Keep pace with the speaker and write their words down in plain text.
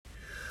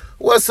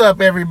What's up,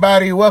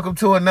 everybody? Welcome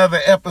to another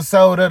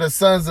episode of the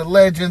Sons of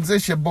Legends.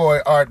 It's your boy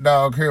Art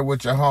Dog here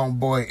with your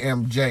homeboy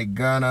MJ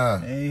Gunner.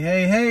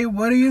 Hey,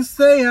 what do you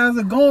say? How's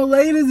it going,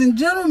 ladies and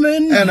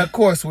gentlemen? And of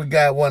course, we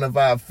got one of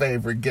our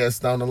favorite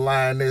guests on the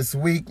line this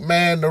week,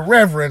 man, the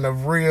Reverend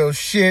of real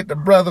shit, the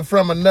brother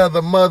from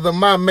another mother,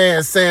 my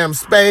man Sam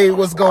Spade.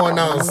 What's going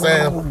on,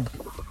 Sam?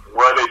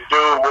 What it do?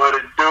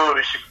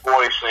 This your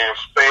boy Sam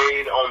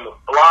Spade on the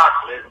block.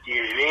 Let's get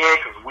it in,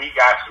 because we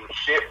got some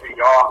shit for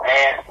y'all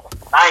ass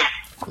tonight.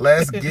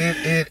 Let's get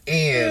it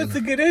in. That's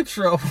a good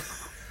intro.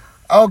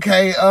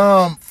 Okay,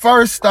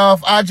 first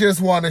off, I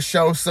just want to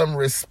show some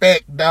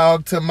respect,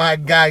 dog, to my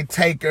guy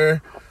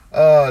Taker.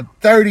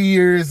 30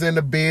 years in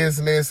the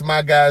business.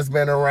 My guy's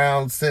been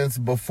around since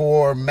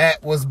before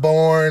Matt was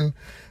born.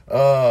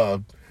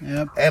 And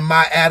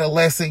my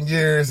adolescent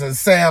years and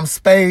Sam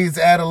Spade's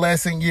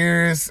adolescent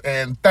years,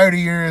 and 30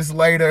 years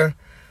later,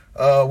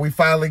 we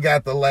finally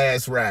got the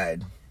last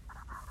ride.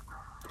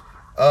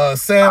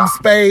 Sam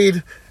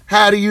Spade,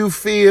 how do you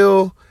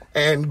feel?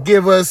 And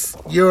give us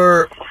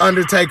your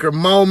Undertaker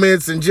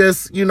moments and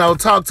just,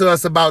 talk to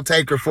us about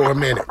Taker for a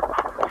minute. Well,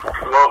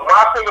 when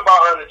I think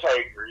about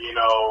Undertaker,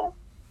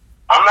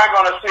 I'm not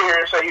going to sit here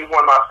and say he's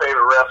one of my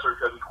favorite wrestlers,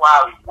 because he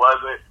quietly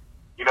wasn't.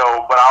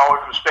 But I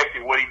always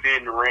respected what he did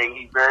in the ring.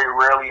 He very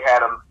rarely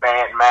had a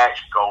bad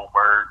match,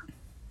 Goldberg.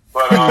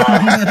 But,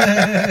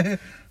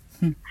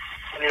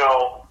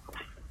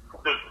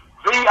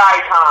 the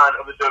icon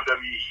of the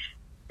WWE,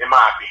 in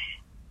my opinion.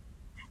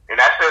 And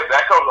that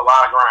covers a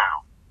lot of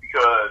ground.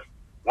 Because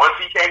once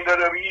he came to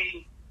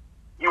WWE,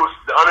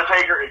 the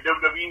Undertaker and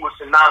WWE was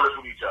synonymous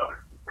with each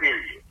other.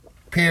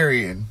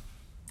 Period.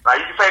 Now,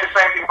 you can say the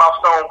same thing about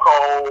Stone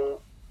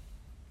Cold,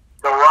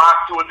 The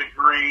Rock to a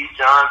degree,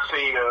 John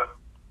Cena.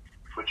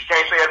 But you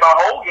can't say it about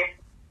Hogan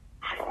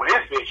with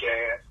his bitch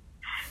ass.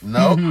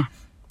 Nope.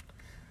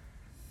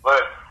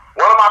 But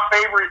one of my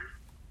favorite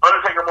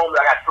Undertaker moments,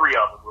 I got three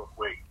of them real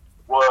quick,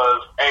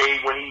 was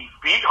when he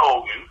beat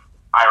Hogan,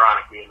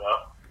 ironically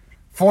enough.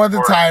 For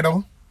the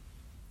title.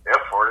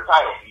 Yep, for the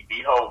title. He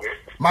beat Hogan.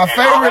 My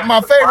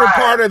favorite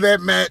part of that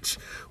match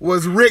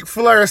was Ric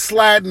Flair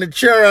sliding the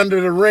chair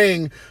under the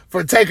ring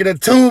for taking a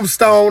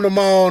tombstone him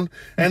on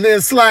and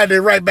then sliding it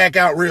right back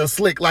out real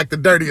slick like the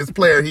dirtiest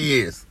player he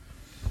is.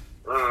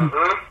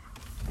 Mm-hmm.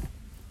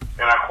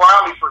 And I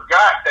quietly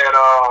forgot that,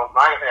 I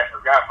didn't say I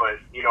forgot, but,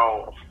 it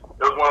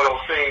was one of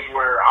those things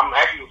where I'm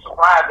actually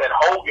surprised that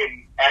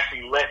Hogan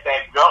actually let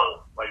that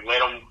go. Like,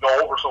 let him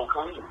go over so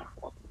clean,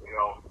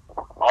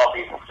 all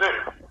being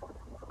considered.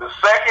 The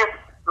second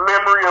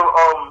memory of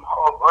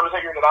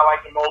Undertaker that I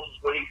like the most is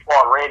when he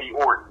fought Randy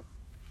Orton.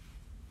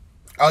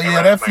 Oh,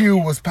 yeah, that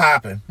feud was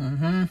popping.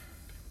 Mm-hmm.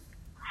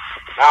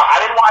 Now, I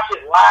didn't watch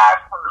it live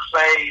per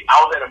se.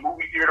 I was at a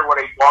movie theater where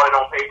they bought it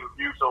on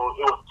pay-per-view, so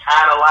it was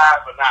kind of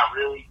live, but not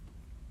really.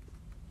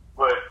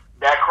 But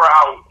that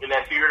crowd in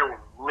that theater was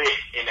lit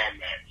in that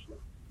match.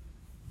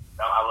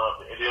 I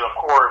loved it. And then, of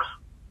course,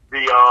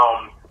 the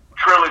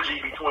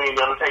trilogy between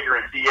The Undertaker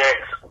and DX,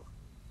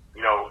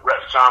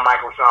 Shawn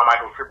Michaels,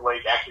 Triple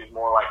H, actually is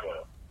more like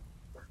a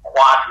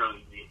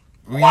quadrilogy.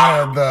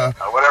 Yeah, the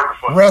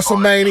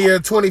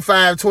WrestleMania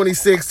 25,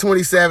 26,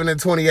 27, and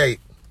 28.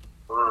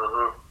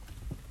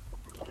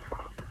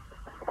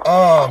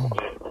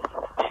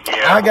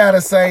 I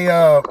gotta say,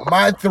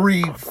 my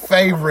three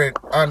favorite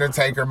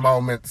Undertaker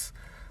moments.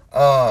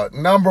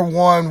 Number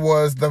one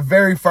was the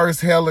very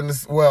first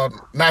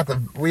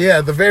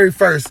the very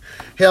first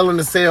Hell in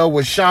a Cell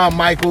with Shawn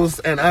Michaels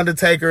and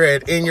Undertaker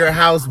at In Your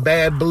House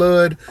Bad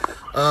Blood.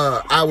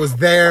 I was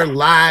there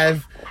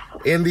live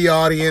in the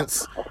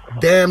audience,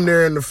 damn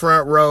near in the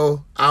front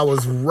row. I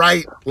was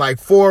right like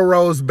 4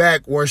 rows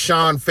back where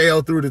Shawn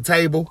fell through the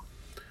table.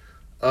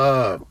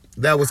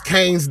 That was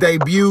Kane's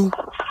debut.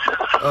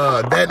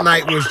 That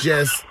night was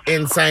just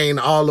insane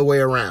all the way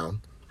around.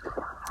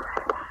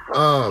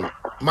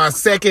 My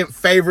second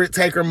favorite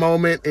Taker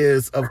moment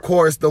is, of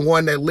course, the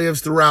one that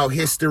lives throughout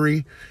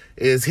history,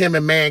 is him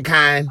and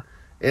Mankind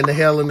in the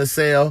Hell in a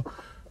Cell.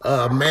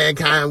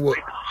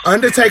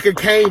 Undertaker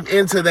came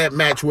into that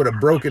match with a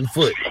broken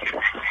foot.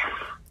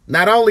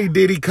 Not only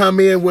did he come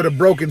in with a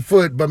broken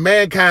foot, but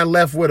Mankind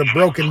left with a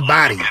broken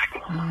body.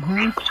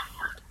 Mm-hmm.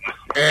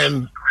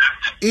 And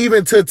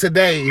even to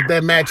today,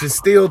 that match is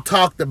still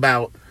talked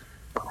about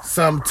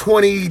some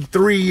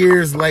 23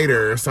 years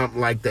later or something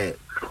like that.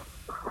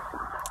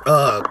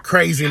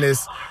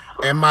 Craziness.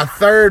 And my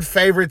third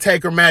favorite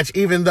Taker match,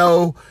 even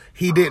though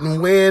he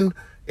didn't win,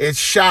 it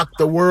shocked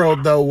the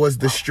world, though, was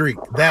the streak.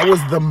 That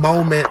was the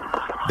moment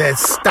that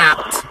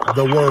stopped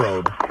the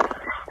world.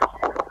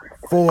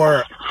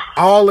 For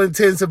all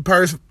intents and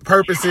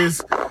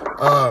purposes,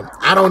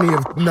 I don't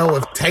even know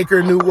if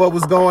Taker knew what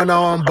was going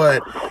on,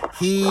 but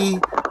he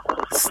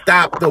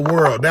stopped the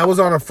world. That was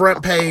on the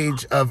front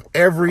page of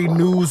every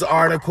news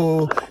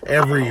article,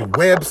 every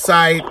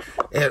website.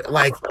 And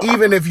like,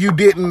 even if you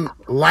didn't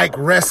like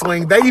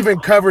wrestling, they even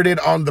covered it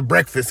on The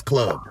Breakfast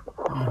Club.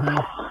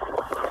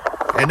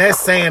 Mm-hmm. And that's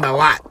saying a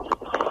lot.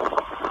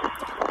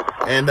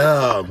 And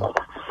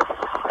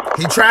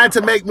He tried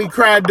to make me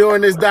cry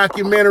during this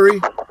documentary.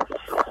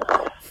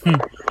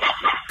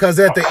 Because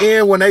at the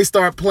end, when they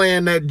start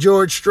playing that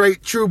George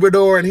Strait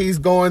troubadour and he's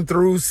going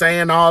through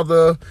saying all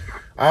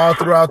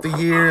throughout the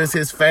years,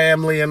 his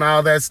family and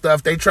all that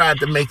stuff, they tried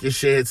to make you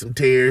shed some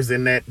tears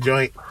in that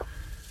joint.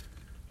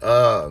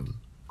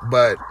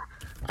 But,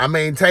 I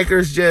mean,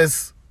 Taker's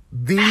just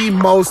the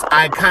most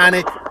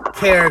iconic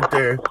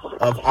character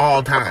of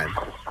all time.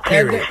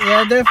 Period. Yeah,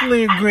 I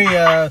definitely agree.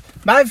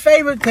 My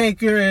favorite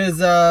Taker is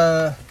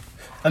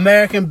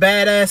American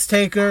Badass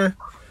Taker.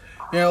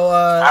 You know,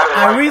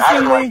 I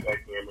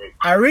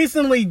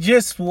recently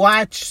just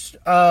watched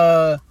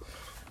I'm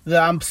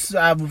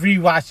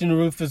rewatching the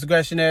Ruthless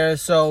Aggression era.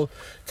 So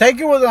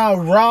Taker was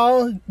on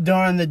Raw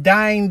during the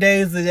dying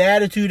days of the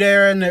Attitude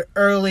Era and the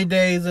early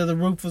days of the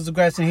Ruthless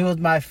Aggression. He was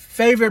my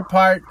favorite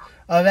part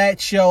of that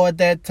show at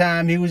that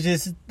time. He was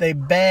just a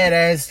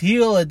badass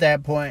heel at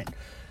that point.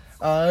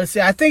 I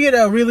think it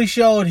really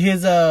showed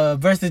his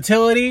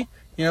versatility.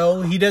 You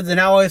know, he doesn't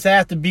always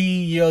have to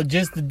be, you know,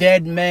 just a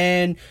dead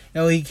man. You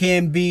know, he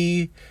can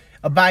be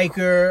a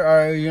biker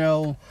or, you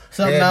know,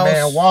 something else.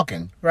 Dead man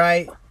walking.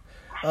 Right.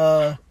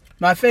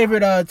 My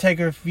favorite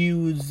Taker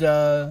feuds,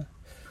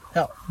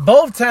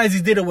 both times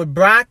he did it with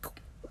Brock,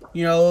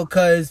 you know,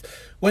 because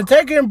when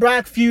Taker and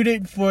Brock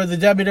feuded for the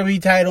WWE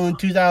title in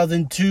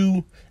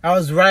 2002, I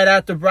was right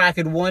after Brock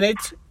had won it.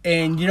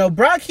 And, you know,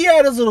 Brock, he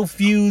had his little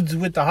feuds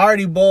with the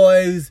Hardy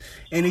Boys,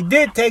 and he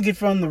did take it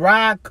from The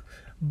Rock,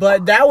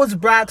 but that was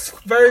Brock's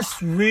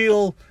first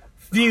real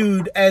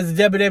feud as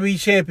WWE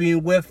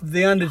champion with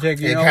The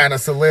Undertaker. It kind of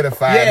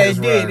solidified his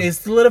run. Yeah, it did. It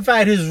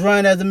solidified his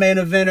run as the main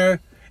eventer,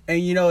 and,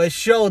 you know, it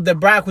showed that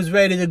Brock was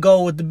ready to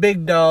go with the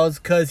big dogs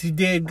because he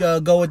did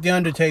go with The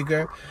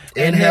Undertaker.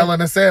 In Hell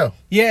in a Cell.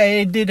 Yeah,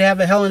 it did have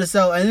a Hell in a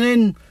Cell. And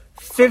then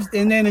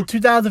in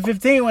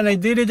 2015 when they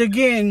did it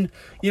again,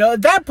 you know,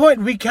 at that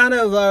point we kind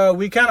of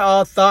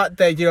all thought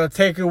that, you know,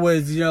 Taker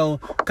was, you know,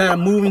 kind of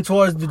moving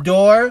towards the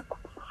door,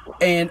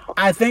 and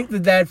I think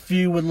that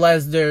feud with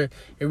Lesnar,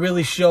 it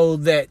really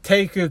showed that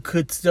Taker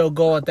could still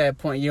go at that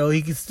point. You know,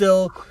 he could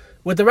still,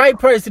 with the right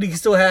person, he could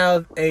still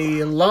have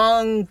a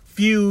long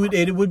feud,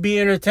 and it would be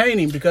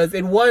entertaining because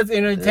it was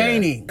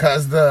entertaining.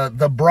 Because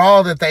the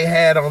brawl that they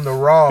had on the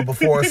Raw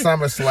before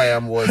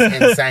SummerSlam was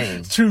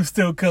insane. Truth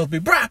still kills me.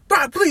 Brock,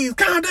 please,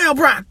 calm down,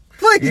 Brock.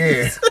 Please.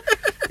 Yeah.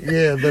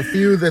 Yeah, the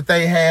feud that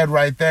they had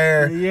right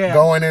there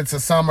going into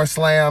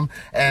SummerSlam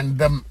and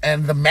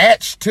the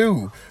match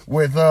too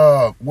with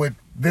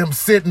them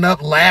sitting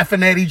up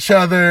laughing at each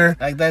other.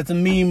 Like that's a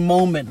meme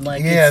moment.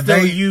 Like it's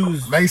still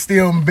used. They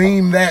still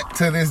meme that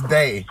to this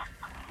day.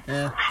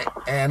 Yeah.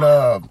 And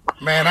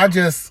man,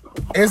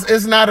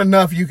 it's not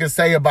enough you can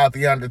say about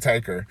The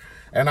Undertaker.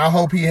 And I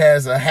hope he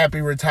has a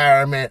happy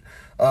retirement.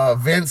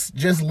 Vince,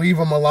 just leave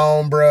him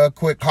alone, bruh.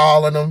 Quit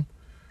calling him.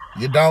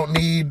 You don't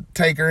need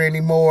Taker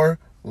anymore.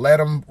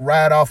 Let him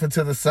ride off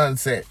into the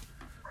sunset.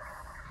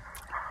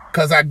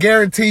 Because I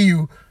guarantee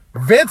you,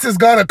 Vince is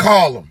going to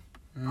call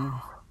him.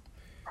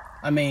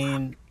 I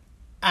mean,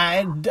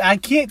 I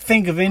can't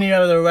think of any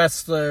other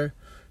wrestler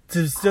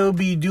to still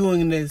be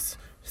doing this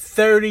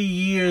 30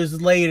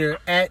 years later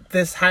at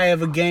this high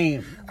of a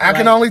game. I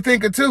can only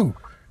think of two,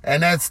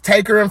 and that's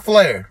Taker and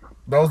Flair.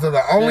 Those are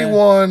the only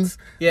ones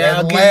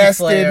that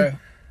lasted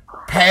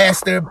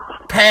past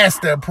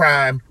their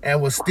prime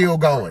and was still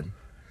going.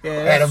 Yeah,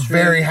 at a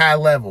very high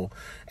level.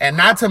 And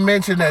not to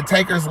mention that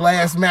Taker's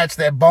last match,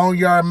 that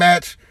Boneyard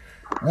match,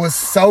 was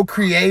so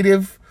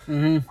creative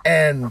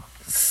and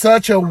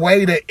such a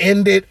way to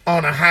end it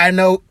on a high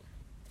note.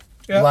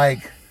 Yep.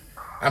 Like,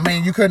 I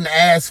mean, you couldn't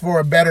ask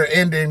for a better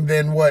ending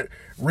than what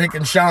Rick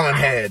and Shawn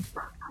had.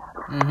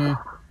 You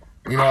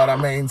know what I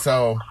mean?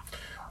 So,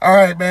 all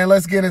right, man,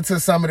 let's get into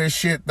some of this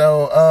shit,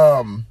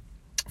 though.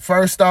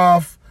 First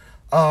off,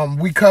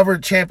 we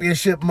covered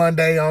Championship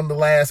Monday on the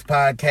last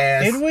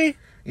podcast. Did we?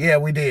 Yeah,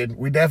 we did.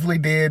 We definitely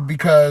did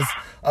because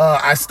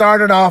I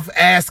started off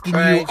asking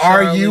you,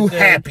 are you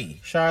happy?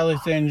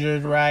 Charlotte's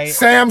injured, right?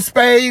 Sam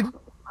Spade,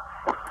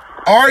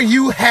 are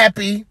you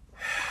happy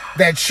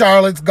that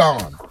Charlotte's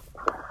gone?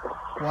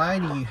 Why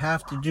do you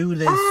have to do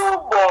this?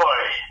 Oh,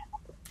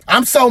 boy.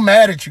 I'm so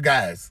mad at you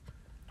guys.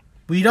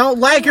 We don't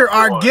like her,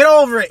 Art. Get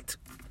over it.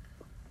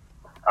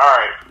 All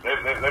right.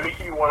 Let me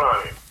keep you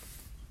 100.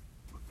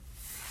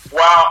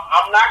 While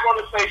I'm not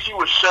going to say she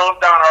was shoved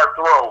down our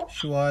throat,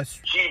 she was.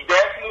 She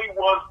definitely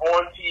was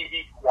on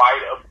TV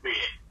quite a bit.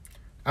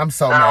 I'm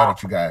so mad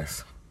at you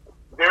guys.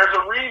 There's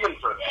a reason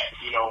for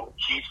that. You know,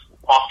 she's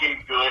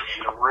fucking good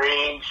in the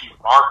ring. She's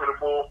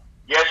marketable.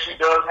 Yes, she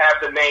does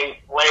have the name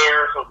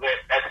Flair, so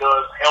that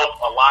does help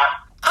a lot.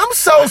 I'm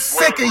so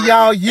sick of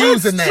y'all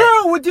using that. It's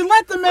true. Would you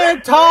let the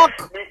man talk?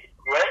 Let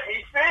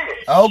me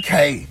finish.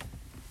 Okay.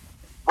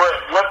 But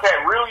what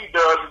that really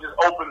does is just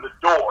open the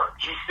door.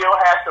 She still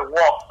has to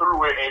walk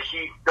through it, and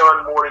she's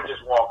done more than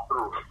just walk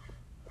through it.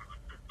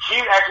 She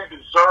actually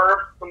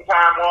deserved some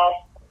time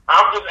off.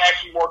 I'm just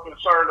actually more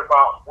concerned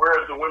about where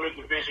is the women's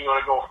division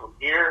going to go from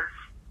here.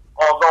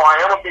 Although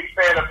I am a big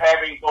fan of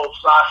having both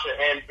Sasha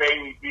and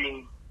Bayley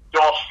being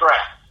dual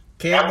straps.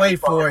 Can't wait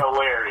for it.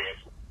 Hilarious.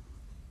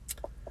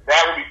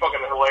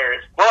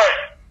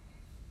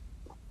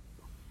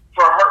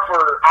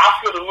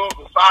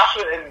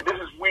 Sasha, and this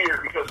is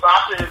weird because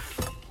Sasha is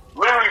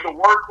literally the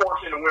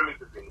workhorse in the women's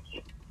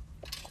division.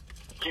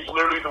 She's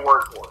literally the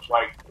workhorse.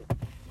 Like,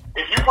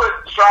 if you put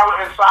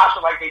Charlotte and Sasha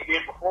like they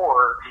did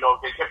before, you know,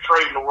 they kept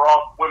trading the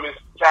Raw women's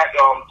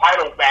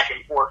title back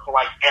and forth for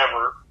like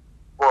ever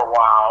for a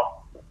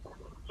while.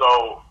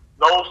 So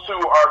those two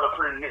are the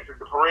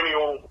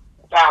perennial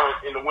talent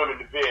in the women's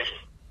division.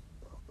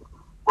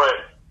 But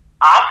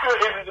Asuka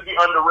isn't to be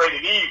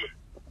underrated either.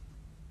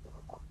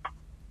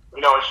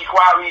 You know, and she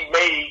quietly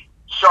made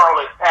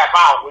Charlotte tap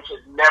out, which has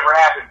never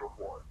happened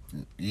before.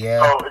 Yeah.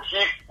 So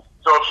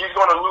if she's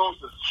going to lose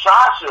to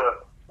Sasha,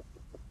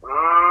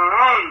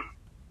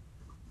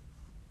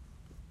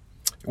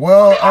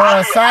 well,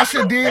 I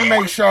Sasha did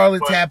make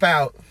Charlotte tap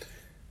out.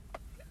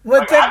 I'd be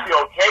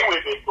okay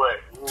with it,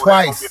 but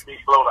twice. Give a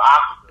big blow to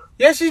Asuka.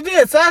 Yes, she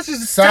did.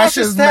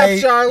 Sasha's tapped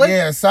Charlotte.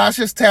 Yeah,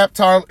 Sasha's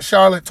tapped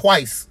Charlotte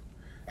twice.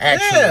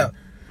 Actually, yeah.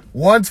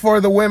 Once for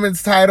the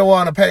women's title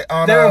on they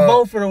were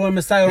both for the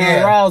women's title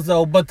on Raw,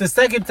 though. But the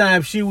second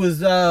time, she was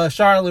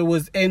Charlotte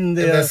was in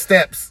the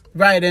steps,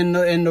 right in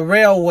the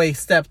railway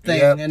step thing,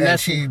 yep. and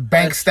she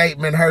bank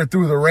statement her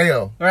through the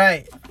rail,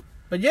 right.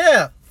 But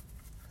yeah,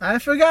 I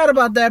forgot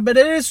about that, but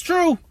it is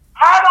true.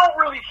 I don't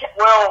really care.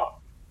 Well,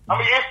 I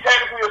mean, it's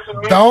technically a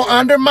submission. Don't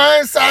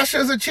undermine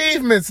Sasha's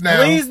achievements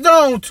now. Please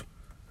don't.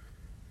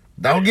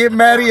 Don't get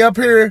Maddie up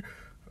here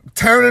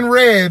turning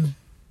red.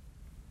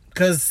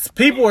 Because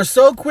people are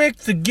so quick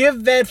to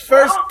give that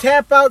first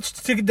tap out,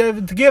 to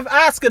give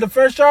Asuka the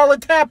first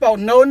Charlotte tap out.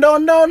 No.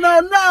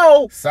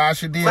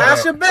 Sasha did.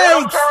 Sasha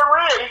Banks. Turn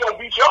red. He's going to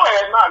beat your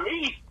ass, not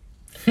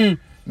me.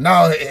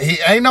 No, he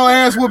ain't no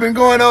ass whooping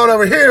going on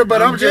over here,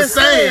 but I'm just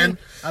saying.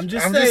 I'm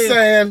just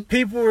saying.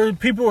 People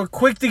were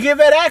quick to give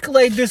that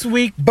accolade this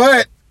week.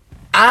 But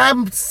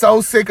I'm so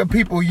sick of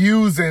people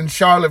using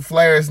Charlotte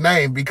Flair's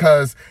name,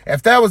 because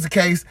if that was the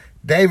case,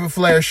 David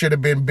Flair should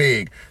have been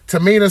big.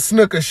 Tamina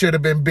Snuka should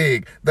have been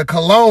big. The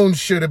Cologne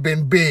should have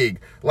been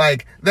big.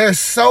 Like, there's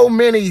so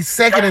many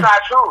second... That's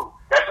not true.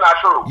 That's not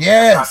true.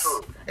 Yes. That's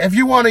not true. If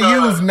you want to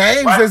use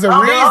names as a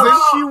reason...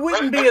 She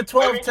wouldn't be a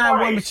 12-time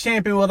women's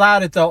champion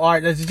without it, though,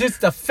 Art. That's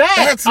just a fact.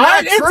 That's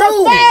not true.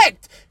 It's a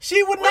fact.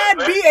 She would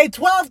not be a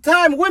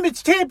 12-time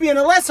women's champion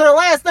unless her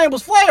last name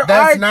was Flair,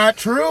 That's Art. not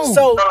true.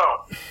 So...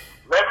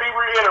 let me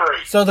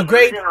reiterate. So all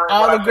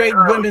the great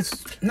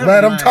women's...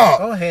 Let them talk.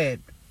 Go ahead.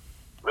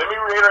 Let me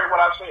reiterate what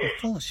I said.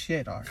 Full of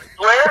shit, Art.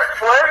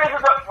 Flair is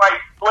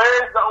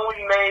the only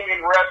name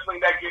in wrestling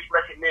that gets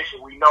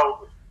recognition. We know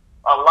this.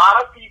 A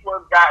lot of people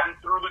have gotten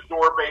through the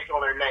door based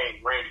on their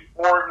name. Randy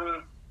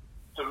Orton,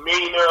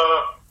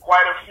 Tamina,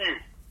 quite a few.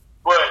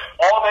 But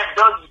all that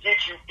does is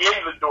get you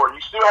in the door. You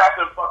still have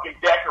to fucking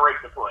decorate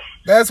the place.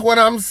 That's what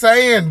I'm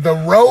saying. The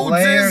Rhodes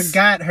Flair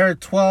got her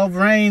 12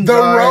 reigns. The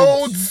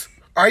Rhodes...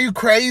 Are you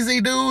crazy,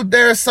 dude?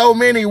 There's so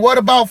many. What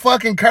about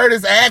fucking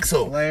Curtis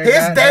Axel? His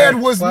dad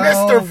was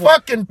Mr.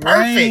 fucking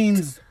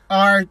perfect.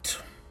 Art.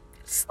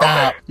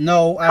 Stop. Okay.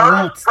 No, I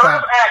won't stop.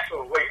 Curtis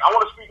Axel. Wait, I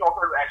want to speak on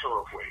Curtis Axel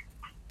real quick.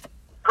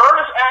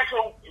 Curtis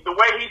Axel, the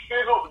way he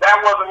fizzled,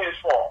 that wasn't his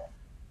fault.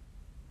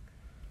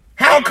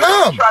 How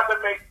come?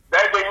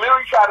 They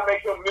literally tried to make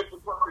him Mr.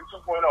 Perfect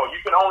 2.0. You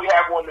can only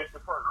have one Mr.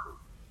 Perfect.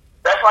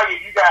 That's like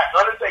if you got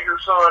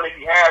Undertaker's son, if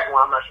he has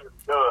one, I'm not sure if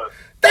he does.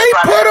 They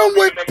put him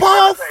with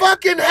Paul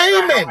fucking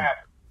Heyman.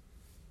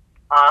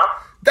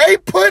 They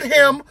put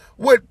him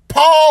with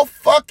Paul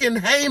fucking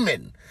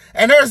Heyman.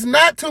 And there's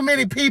not too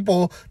many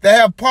people that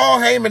have Paul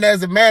Heyman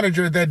as a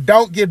manager that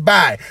don't get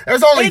by.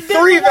 There's only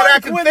three that I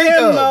can think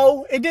of.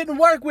 No, it didn't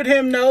work with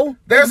him, no.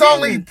 There's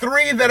only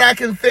three that I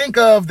can think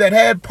of that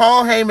had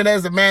Paul Heyman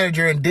as a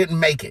manager and didn't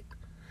make it.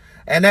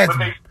 And that's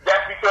because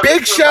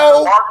Big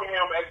Show. Marking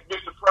him as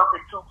Mr.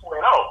 Perfect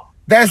 2.0.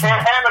 That's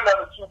can't have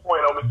another 2.0,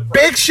 Mr. Perfect.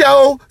 Big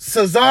Show,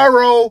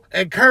 Cesaro,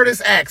 and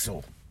Curtis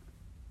Axel.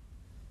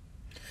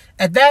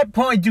 At that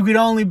point, you could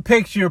only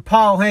picture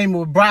Paul Heyman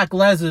with Brock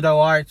Lesnar, though,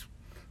 Art.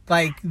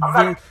 Like,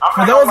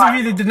 for those of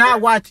you that did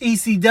not watch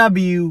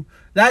ECW,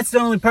 that's the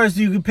only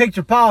person you can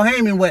picture Paul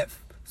Heyman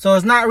with. So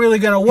it's not really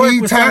going to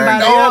work with somebody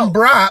else. He turned on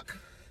Brock.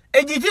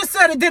 And you just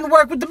said it didn't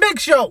work with the Big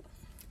Show.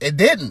 It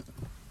didn't.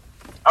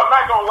 I'm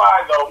not going to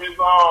lie, though. His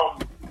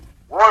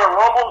Royal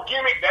Rumble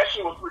gimmick, that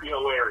shit was pretty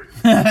hilarious.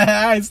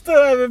 I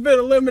still haven't been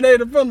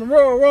eliminated from the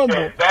Royal Rumble.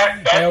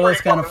 Yeah, that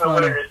was kind of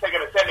funny. Hilarious.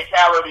 Taking a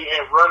technicality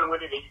and running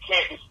with it, and you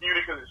can't dispute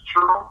it because it's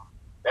true.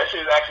 That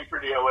shit is actually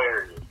pretty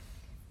hilarious.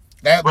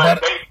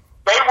 But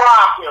they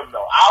robbed him,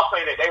 though. I'll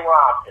say that they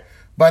robbed him.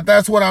 But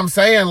that's what I'm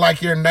saying.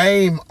 Like, your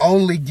name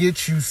only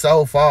gets you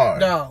so far.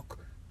 Dog,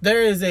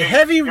 there is a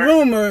heavy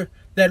rumor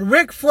that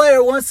Ric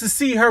Flair wants to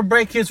see her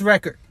break his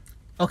record.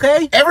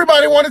 Okay?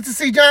 Everybody wanted to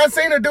see John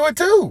Cena do it,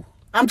 too.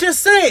 I'm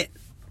just saying.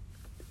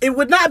 It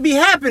would not be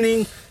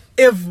happening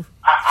if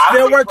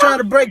they were trying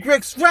to break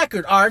Rick's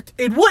record, Art.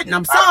 It wouldn't.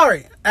 I'm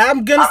sorry.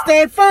 I'm going to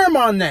stand firm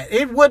on that.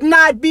 It would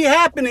not be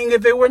happening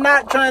if they were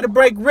not trying to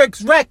break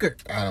Rick's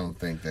record. I don't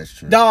think that's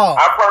true. Dog,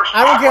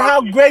 I don't care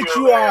how great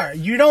you are.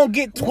 You don't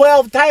get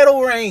 12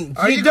 title reigns.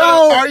 You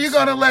don't. Are you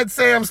going to let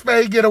Sam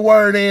Spade get a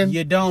word in?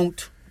 You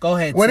don't. Go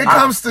ahead. When it Sam.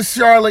 comes to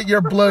Charlotte,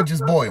 your blood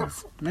just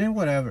boils. Man,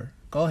 whatever.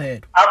 Go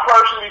ahead. I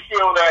personally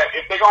feel that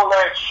if they're gonna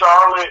let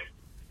Charlotte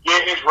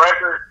get his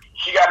record,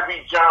 she got to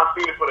beat John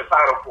Cena for the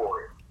title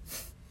for it.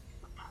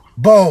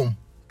 Boom.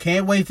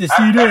 Can't wait to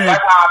see that.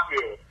 That's how I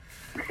feel.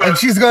 Because And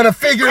she's going to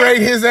figure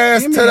eight his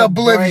ass Give me to a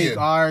oblivion. break,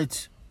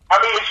 Art.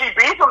 I mean, if she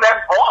beats him, that's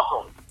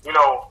awesome, you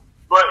know.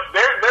 But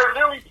they're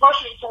really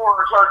pushing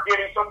towards her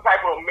getting some type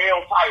of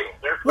male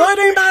title. Well,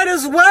 they might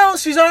as well.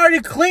 She's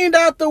already cleaned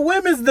out the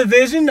women's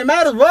division. They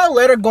might as well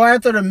let her go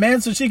after the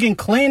men so she can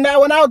clean that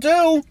one out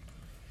too.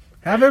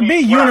 Have her be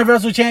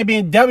Universal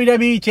Champion,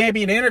 WWE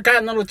Champion,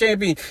 Intercontinental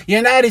Champion,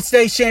 United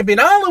States Champion,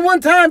 all in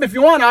one time if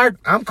you want, Art.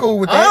 I'm cool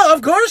with that. Oh,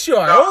 of course you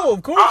are. No,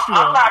 Of course you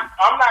are.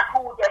 I'm not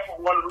cool with that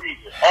for one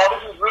reason. All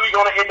this is really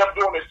going to end up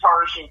doing is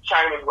tarnishing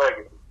Chyna's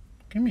legacy.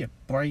 Give me a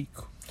break.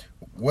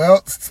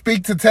 Well,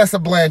 speak to Tessa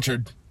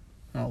Blanchard.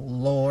 Oh,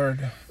 Lord.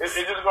 It's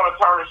just going to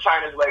tarnish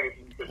Chyna's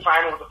legacy because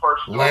Chyna was the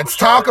first. Let's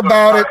talk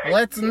about it.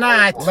 Let's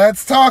not.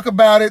 Let's talk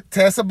about it.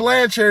 Tessa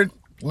Blanchard,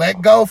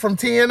 let go from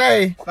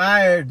TNA.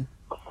 Fired.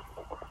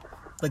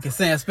 Look at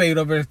Sam Spade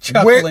over there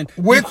chuckling.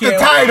 With He the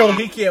can't title. wait.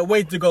 He can't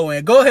wait to go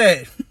in. Go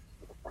ahead.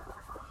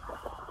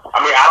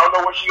 I mean, I don't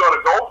know where she's going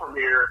to go from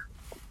here.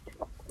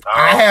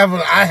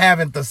 I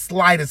haven't the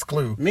slightest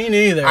clue. Me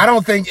neither. I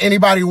don't think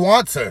anybody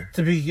wants her.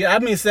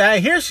 I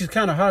hear she's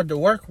kind of hard to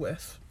work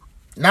with.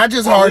 Not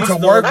just hard to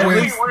work Let's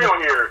with. be real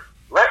here.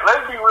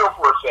 Let's be real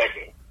for a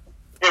second.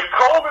 If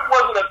COVID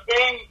wasn't a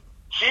thing,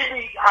 she'd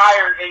be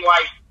hired in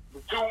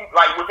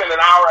within an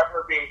hour after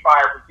her being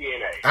fired from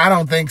TNA. I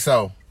don't think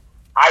so.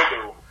 I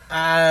do.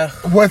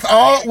 With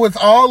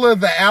all of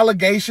the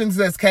allegations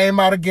that came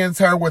out against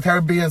her, with her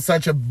being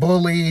such a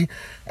bully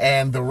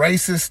and the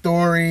racist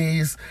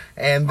stories,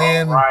 and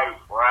then Right.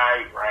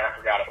 I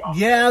forgot about that.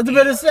 Yeah, I was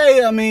about to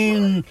say, I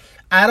mean,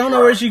 I don't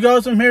know where she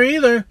goes from here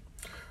either.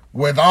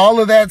 with all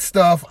of that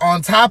stuff,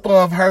 on top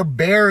of her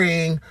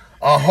burying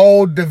a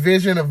whole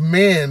division of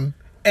men.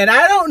 And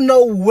I don't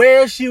know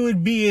where she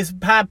would be as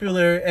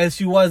popular as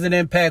she was in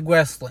Impact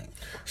Wrestling.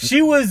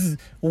 She was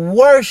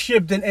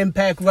worshipped in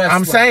Impact Wrestling.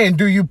 I'm saying,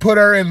 do you put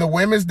her in the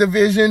women's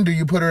division? Do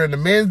you put her in the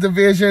men's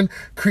division?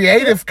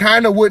 Creative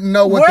kind of wouldn't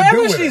know what to do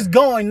wherever with she's her.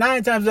 going,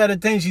 9 times out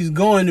of 10, she's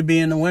going to be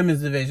in the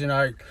women's division.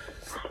 Art.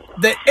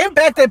 The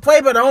Impact, they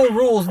play by their own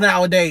rules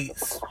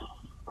nowadays.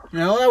 You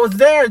know,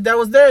 that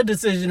was their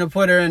decision to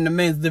put her in the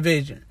men's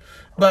division.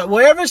 But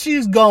wherever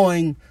she's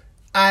going,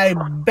 I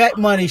bet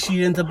money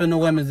she ends up in the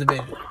women's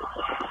division.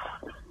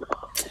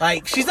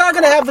 Like, she's not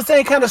going to have the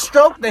same kind of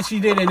stroke that she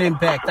did in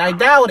Impact. I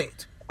doubt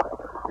it.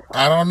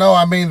 I don't know.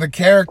 I mean, the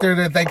character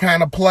that they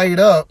kind of played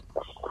up.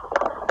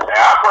 Yeah,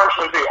 I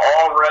personally think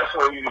all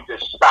wrestling needs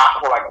to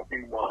stop for like a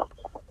few months.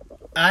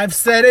 I've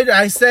said it.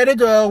 I said it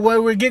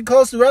when we get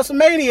close to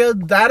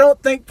WrestleMania. I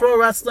don't think pro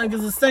wrestling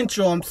is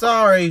essential. I'm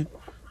sorry.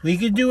 We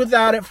could do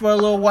without it for a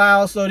little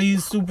while so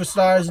these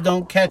superstars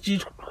don't catch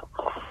it.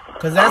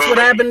 Because that's what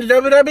happened to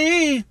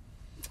WWE.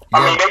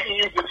 I mean, they can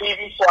use the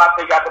TV slot.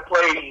 They got to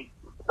play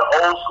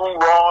the old school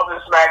Raws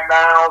and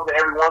SmackDowns, and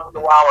every once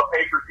in a while a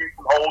pay-per-view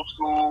from old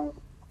school.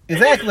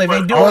 Exactly.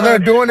 They do. Well, they're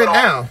doing it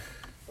now.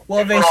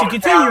 Well, they should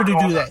continue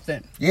to do that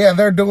then. Yeah,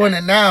 they're doing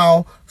it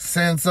now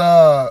since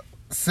the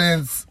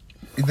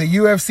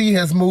UFC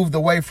has moved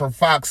away from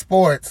Fox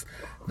Sports.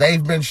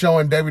 They've been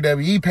showing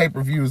WWE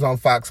pay-per-views on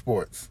Fox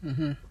Sports.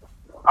 Mm-hmm.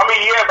 I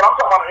mean, yeah, but I'm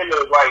talking about in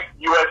the like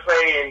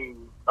USA and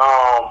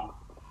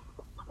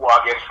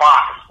I guess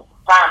Fox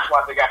time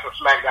slot. They got some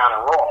SmackDown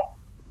and Raw,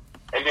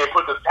 and then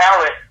put the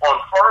talent on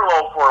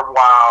furlough for a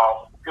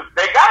while because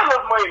they got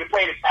enough money to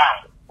pay the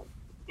talent.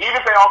 Even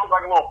if they offer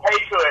like a little pay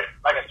cut,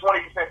 like a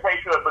 20% pay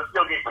cut, but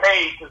still get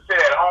paid to sit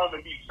at home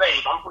and be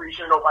safe, I'm pretty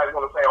sure nobody's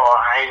going to say, "Oh,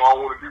 I ain't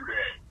gonna want to do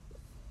that."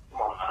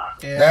 Come on,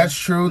 now. Yeah, That's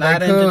true. They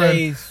not in could.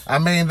 today's- I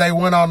mean, they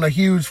went on a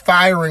huge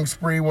firing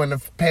spree when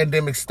the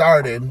pandemic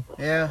started.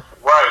 Yeah.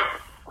 Right.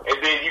 And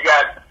then you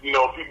got,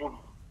 people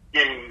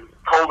getting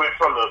COVID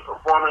from the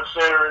performance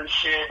center and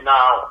shit.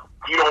 Now,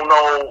 you don't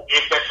know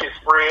if that shit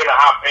spread or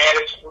how bad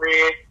it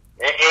spread.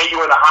 And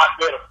you in the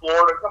hotbed of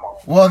Florida. Come on.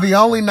 Well, the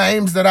only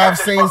names that I've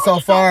seen so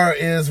far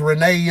is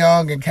Renee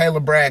Young and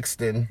Kayla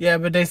Braxton. Yeah,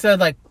 but they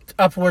said like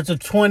upwards of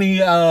 20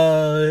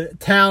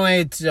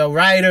 talent,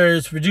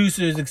 writers,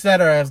 producers,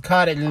 etc. have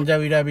caught it in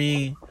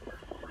WWE.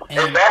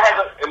 And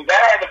that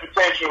had the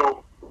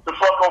potential to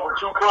fuck over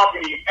two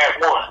companies at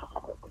once.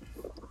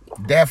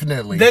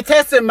 Definitely. They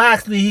tested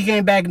Moxley. He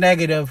came back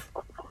negative.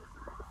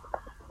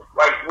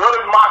 Like, what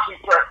if Moxley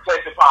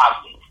tested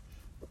positive?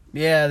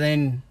 Yeah,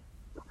 then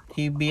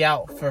he'd be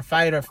out for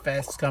Fyter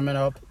Fest coming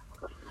up.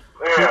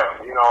 Yeah,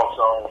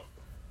 so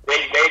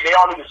they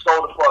all need to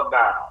slow the fuck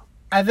down.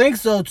 I think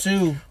so,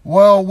 too.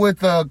 Well, with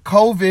the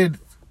COVID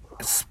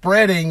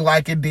spreading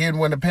like it did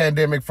when the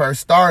pandemic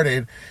first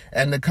started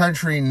and the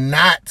country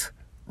not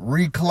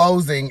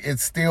reclosing,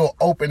 it's still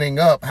opening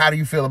up. How do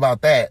you feel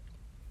about that?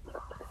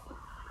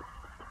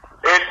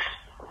 It's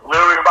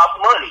literally about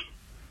the money.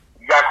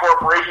 You got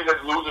corporations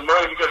that's losing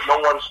money because no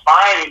one's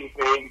buying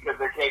anything because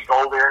they can't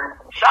go there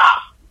and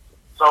shop.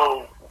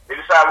 So they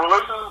decide, well,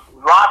 let's just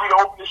lobby to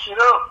open this shit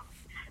up.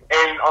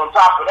 And on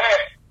top of that,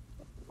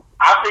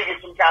 I think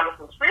it's some kind of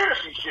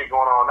conspiracy shit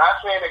going on. Not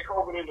saying that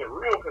COVID isn't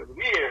real, because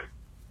it is,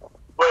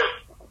 but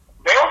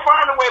they'll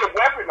find a way to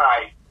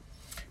weaponize.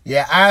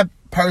 Yeah, I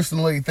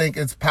personally think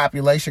it's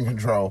population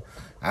control.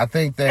 I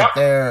think that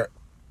they're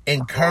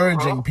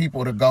encouraging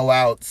people to go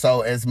out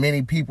so as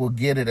many people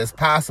get it as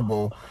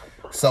possible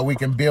so we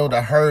can build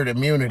a herd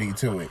immunity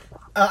to it.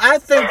 I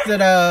think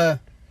that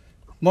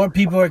more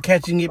people are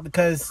catching it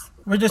because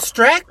we're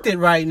distracted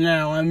right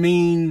now. I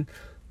mean,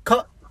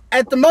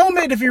 at the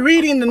moment, if you're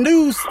reading the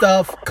news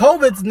stuff,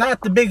 COVID's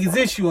not the biggest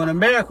issue in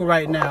America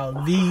right now.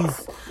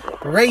 These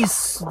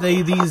riots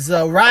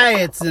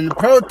and the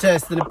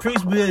protests and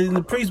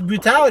the police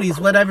brutality is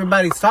what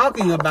everybody's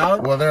talking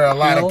about. Well, there are a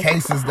lot of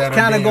cases that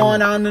kind of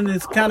going on, and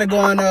it's kind of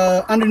going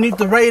underneath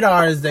the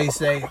radar, as they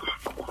say.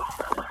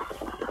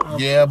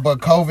 Yeah, but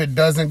COVID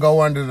doesn't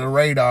go under the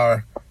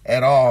radar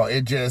at all.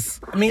 It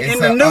just, it's in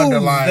the an news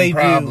underlying they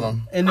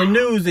problem. do. In the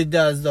news it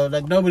does, though.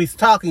 Like, nobody's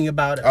talking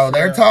about it. Oh,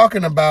 they're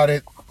talking about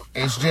it.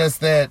 It's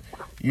just that,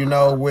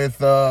 with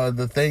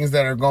the things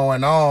that are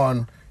going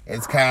on,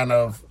 it's kind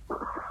of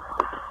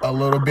a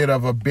little bit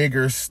of a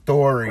bigger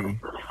story.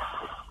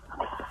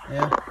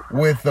 Yeah.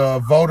 With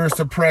voter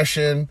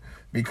suppression,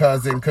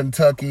 because in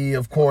Kentucky,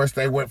 of course,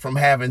 they went from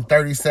having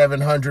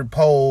 3,700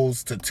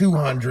 polls to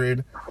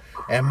 200,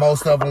 and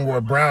most of them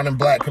were brown and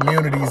black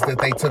communities that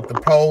they took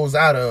the polls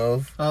out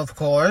of. Of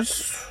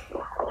course.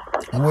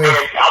 I want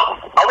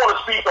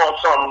to speak on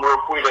something real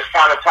quick that's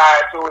kind of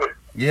tied to it.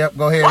 Yep,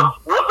 go ahead.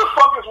 What the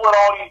fuck is with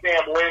all these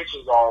damn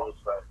lynches all of a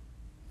sudden?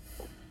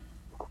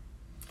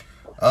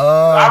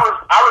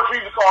 I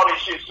refuse to call this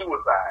shit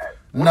suicide.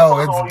 No,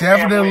 it's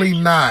definitely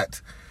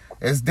not.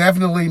 It's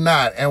definitely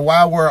not. And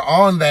while we're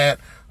on that,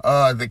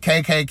 the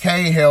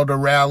KKK held a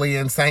rally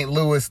in St.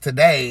 Louis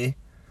today.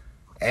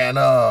 And,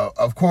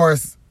 of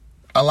course,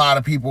 a lot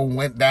of people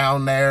went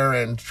down there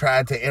and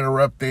tried to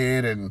interrupt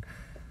it, and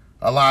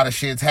a lot of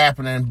shit's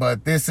happening.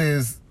 But this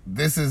is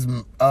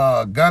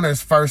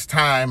Gunner's first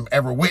time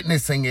ever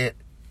witnessing it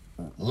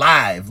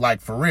live,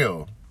 like for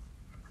real.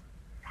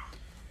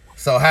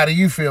 So how do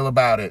you feel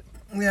about it?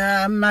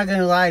 Yeah, I'm not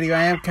gonna lie to you.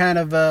 I am kind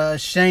of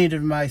ashamed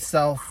of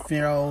myself.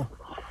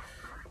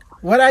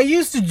 What I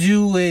used to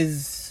do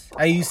is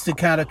I used to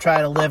kind of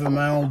try to live in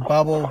my own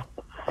bubble,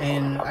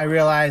 and I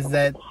realized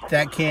that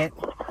can't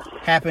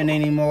happen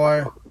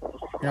anymore.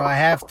 I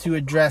have to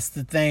address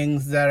the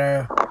things that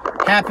are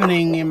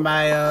happening in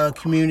my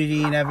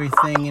community and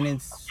everything, and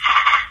it's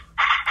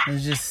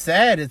just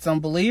sad. It's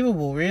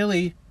unbelievable,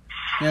 really.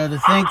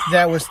 To think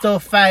that we're still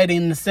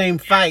fighting the same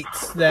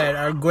fights that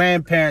our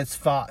grandparents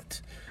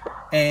fought,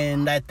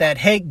 and that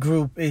hate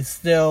group is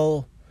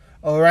still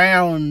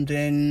around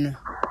and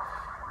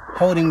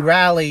holding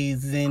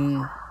rallies.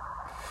 And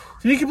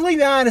to be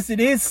completely honest,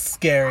 it is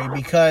scary,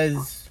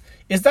 because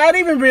it's not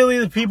even really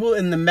the people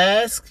in the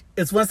mask.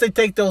 It's once they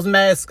take those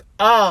masks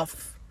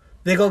off,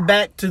 they go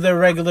back to their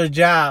regular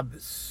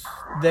jobs.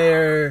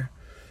 They're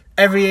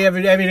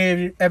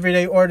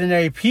everyday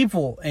ordinary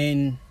people,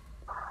 and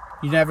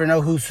you never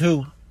know who's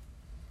who.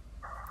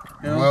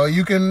 Well,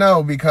 you can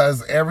know,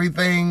 because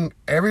everyone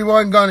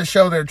gonna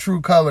show their true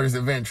colors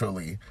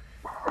eventually.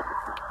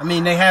 I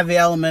mean, they have the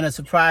element of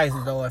surprise,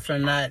 though, if they're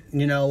not,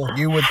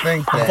 you would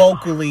think that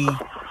vocally,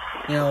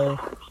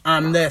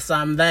 I'm this,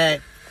 I'm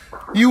that.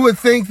 You would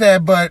think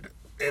that, but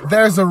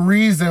there's a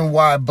reason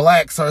why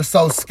blacks are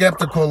so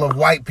skeptical of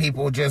white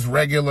people just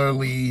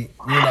regularly,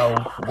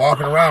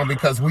 walking around,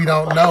 because we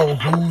don't know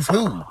who's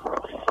who.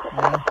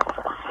 Yeah.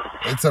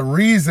 It's a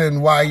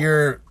reason why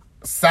you're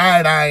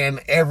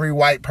side-eyeing every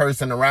white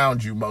person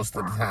around you most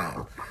of the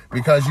time,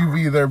 because you've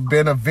either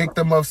been a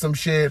victim of some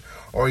shit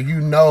or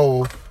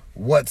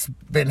what's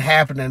been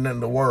happening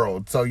in the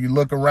world. So you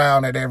look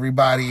around at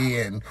everybody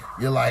and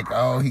you're like,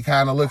 oh, he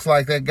kind of looks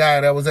like that guy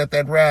that was at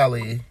that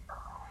rally,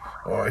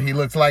 or he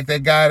looks like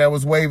that guy that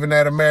was waving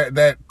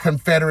that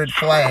Confederate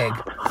flag.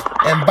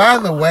 And by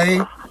the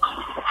way,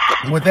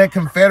 with that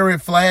Confederate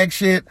flag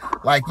shit,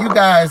 like, you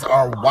guys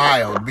are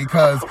wild,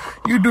 because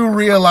you do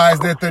realize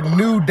that the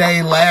New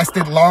Day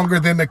lasted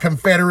longer than the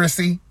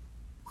Confederacy.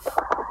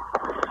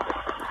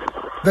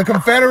 The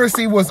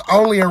Confederacy was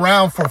only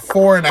around for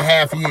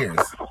 4.5 years.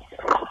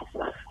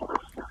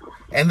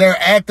 And they're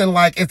acting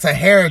like it's a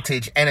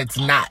heritage, and it's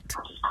not.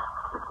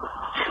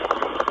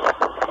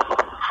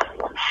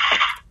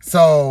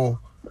 So,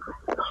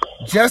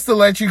 just to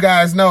let you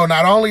guys know,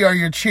 not only are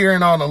you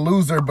cheering on a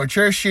loser, but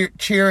you're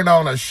cheering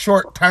on a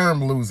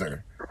short-term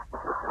loser.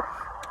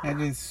 I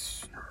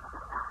just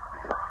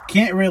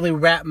can't really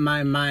wrap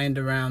my mind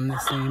around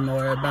this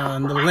anymore,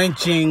 about the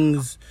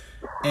lynchings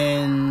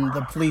and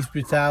the police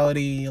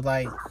brutality.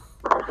 Like,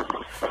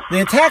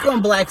 the attack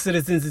on black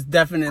citizens is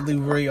definitely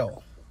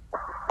real.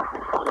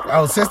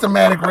 Oh,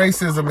 systematic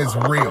racism is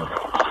real.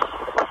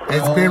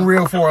 It's been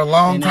real for a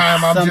long time.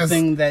 It's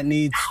something that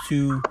needs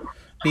to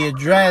be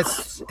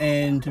addressed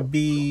and to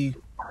be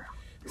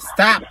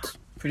stopped,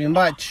 pretty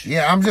much.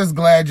 Yeah, I'm just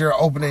glad you're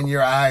opening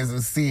your eyes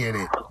and seeing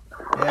it.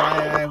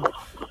 Yeah,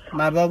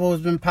 my bubble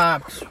has been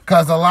popped.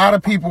 Because a lot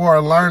of people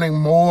are learning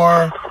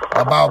more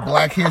about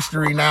Black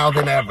history now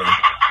than ever.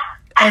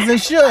 As they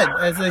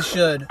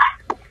should.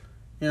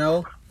 You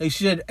know, they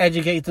should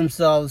educate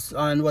themselves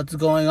on what's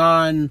going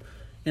on,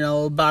 you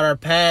know, about our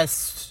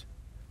past,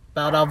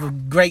 about all the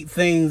great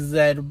things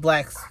that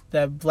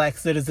black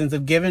citizens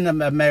have given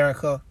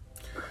America.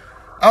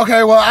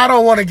 Okay, well, I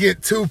don't want to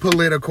get too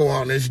political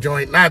on this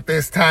joint. Not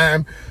this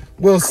time.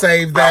 We'll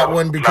save that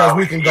one because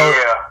we can go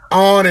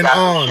on and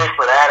on. Shit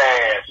for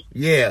that ass.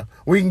 Yeah,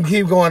 we can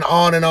keep going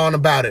on and on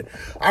about it.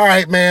 All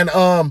right, man.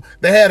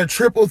 They had a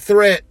triple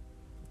threat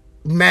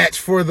match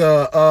for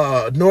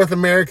the North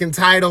American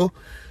title.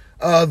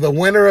 The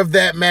winner of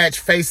that match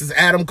faces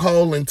Adam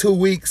Cole in 2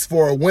 weeks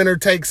for a winner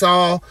takes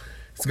all.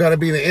 It's going to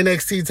be the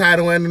NXT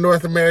title and the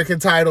North American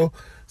title.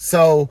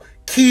 So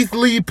Keith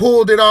Lee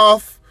pulled it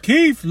off.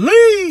 Keith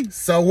Lee!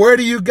 So where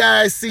do you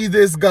guys see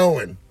this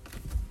going?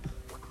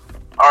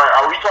 All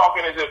right, are we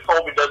talking as if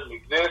COVID doesn't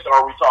exist, or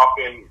are we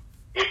talking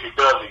if it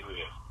does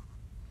exist?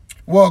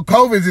 Well,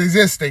 COVID's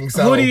existing,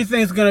 so... Who do you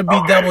think is going to be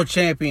double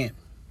champion?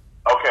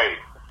 Okay.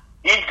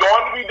 He's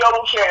going to be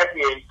double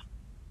champion,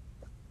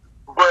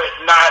 but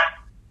not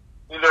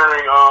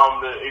during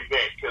the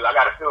event, because I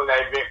got a feeling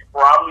that event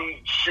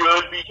probably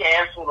should be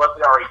canceled unless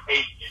they already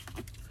paid it.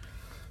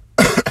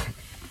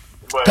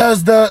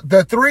 Because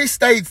the 3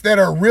 states that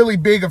are really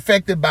big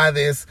affected by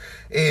this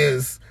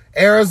is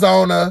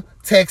Arizona,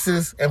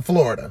 Texas, and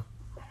Florida.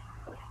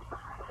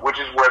 Which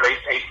is where they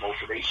take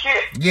most of their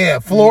shit. Yeah,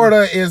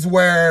 Florida is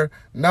where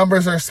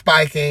numbers are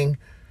spiking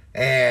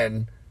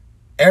and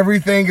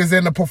everything is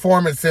in the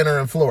performance center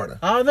in Florida.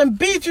 Oh, them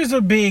beaches are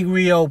being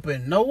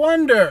reopened. No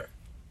wonder.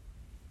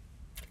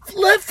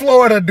 Let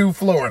Florida do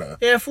Florida.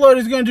 Yeah,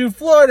 Florida's going to do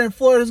Florida, and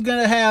Florida's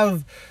going to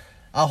have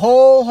a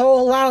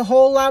whole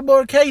lot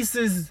more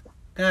cases.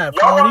 God,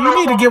 Florida, you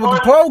need to get with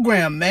the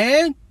program,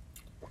 man.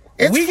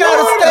 You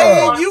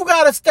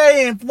gotta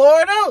stay in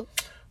Florida.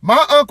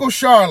 My Uncle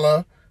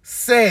Charla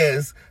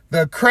says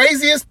the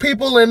craziest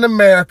people in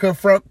America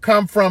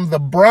come from the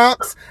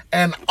Bronx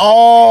and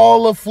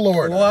all of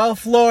Florida. Well,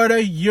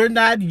 Florida, you're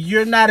not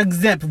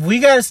exempt. We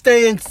gotta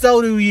stay in,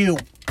 so do you,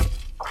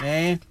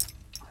 man.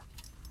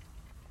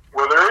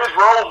 Well, there is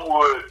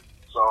Rosewood,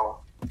 so.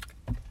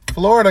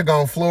 Florida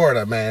gone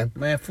Florida, man.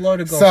 Man,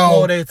 Florida gonna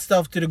blow that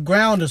stuff to the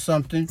ground or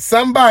something.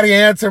 Somebody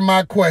answer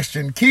my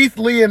question. Keith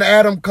Lee and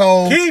Adam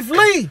Cole. Keith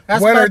Lee!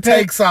 That's winner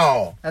takes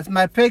all. That's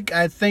my pick.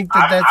 I think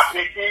that's... I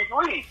picked Keith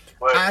Lee,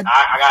 but I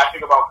gotta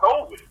think about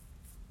COVID.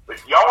 But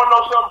y'all wanna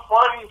know something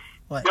funny?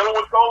 What? Dealing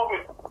with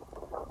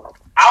COVID?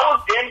 I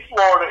was in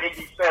Florida in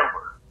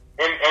December,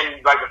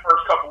 and like the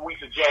first couple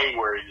weeks of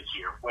January this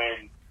year,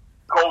 when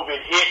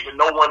COVID hit and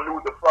no one knew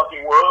what the fuck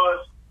it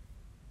was.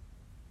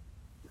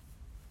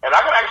 And I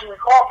can actually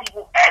recall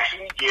people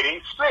actually getting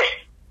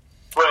sick.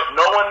 But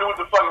no one knew what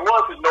the fuck it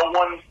was because no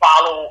one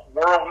followed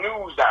world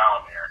news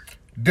down there.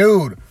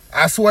 Dude,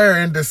 I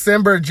swear in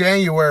December,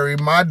 January,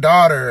 my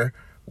daughter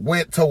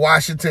went to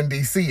Washington,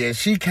 D.C. and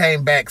she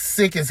came back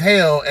sick as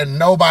hell and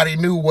nobody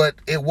knew what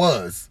it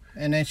was.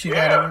 And then she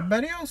got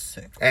everybody else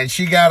sick. And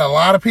she got a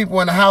lot of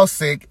people in the house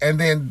sick, and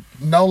then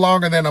no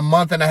longer than a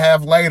month and a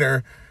half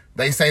later,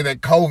 they say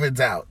that COVID's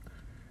out.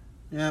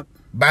 Yep.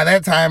 By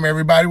that time,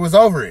 everybody was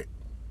over it.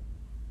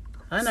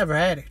 I never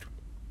had it.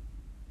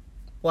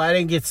 Well, I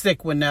didn't get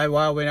sick when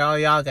all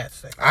y'all got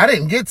sick. I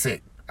didn't get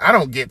sick. I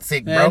don't get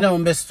sick, bro. I know,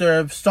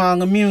 Mr.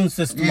 Strong Immune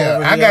System over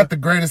here. I got the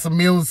greatest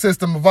immune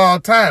system of all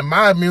time.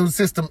 My immune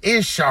system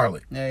is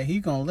Charlotte. Yeah, he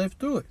gonna live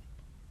through it.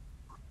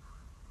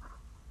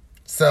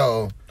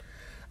 So,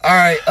 all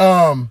right.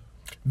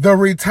 The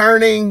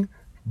returning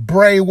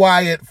Bray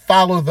Wyatt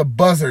follow the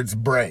buzzards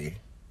Bray.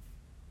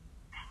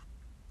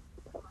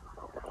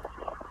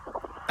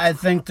 I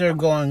think they're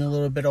going a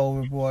little bit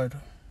overboard.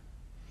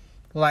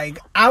 Like,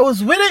 I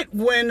was with it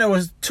when there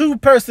was 2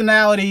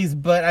 personalities,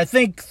 but I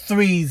think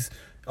 3's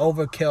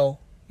overkill.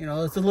 You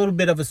know, it's a little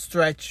bit of a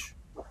stretch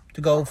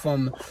to go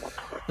from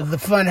the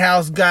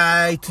Funhouse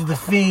guy to the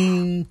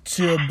Fiend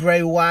to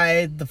Bray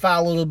Wyatt, the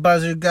follow the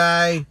buzzard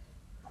guy.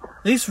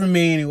 At least for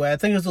me, anyway. I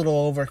think it's a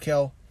little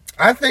overkill.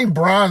 I think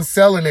Braun's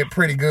selling it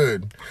pretty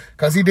good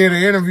because he did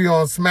an interview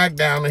on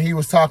SmackDown and he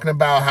was talking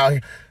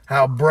about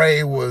how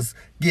Bray was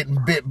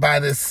getting bit by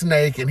this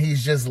snake and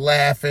he's just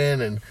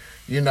laughing and,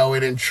 you know,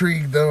 it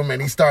intrigued him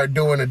and he started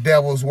doing the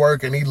devil's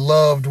work and he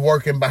loved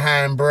working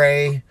behind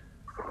Bray.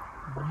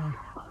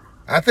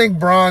 I think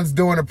Braun's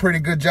doing a pretty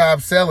good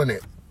job selling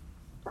it.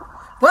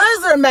 Why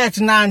is their match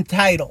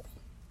non-title?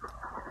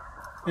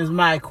 Is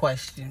my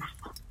question.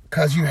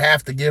 Because you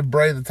have to give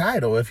Bray the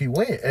title if he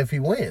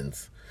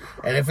wins.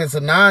 And if it's a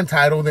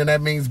non-title, then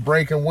that means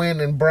Bray can win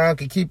and Braun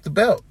can keep the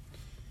belt.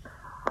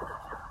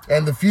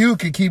 And the feud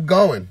can keep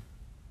going.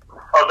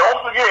 Oh,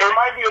 don't forget, it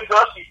might be a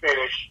dusty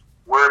finish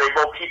where they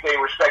both keep their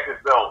respective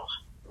belts.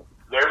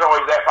 There's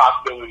always that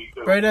possibility,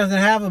 too. Bray doesn't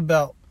have a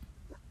belt.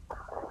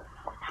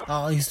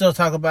 Oh, you still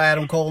talk about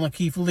Adam Cole and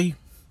Keith Lee?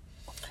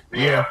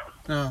 Yeah.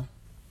 Oh.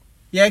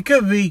 Yeah, it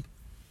could be.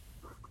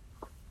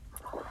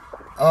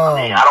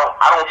 I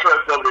don't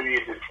trust WWE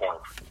at this point.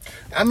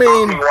 I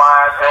mean,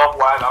 wise,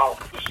 health-wise, I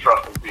don't just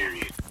trust them,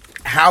 period.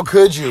 how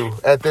could you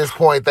at this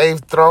point? They've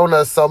thrown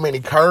us so many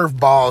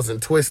curveballs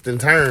and twists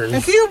and turns.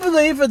 And can you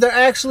believe that they're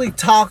actually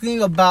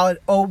talking about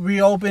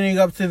reopening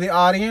up to the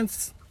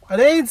audience? Are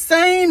they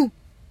insane?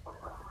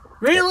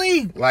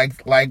 Really?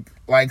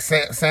 Like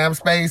Sam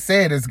Spade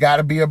said, it's got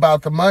to be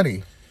about the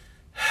money.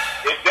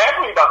 It's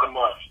definitely about the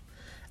money.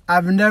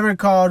 I've never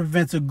called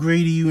Vince a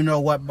greedy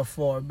you-know-what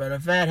before, but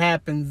if that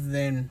happens,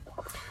 then...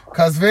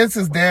 Because Vince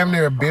is damn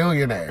near a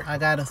billionaire. I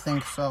gotta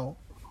think so.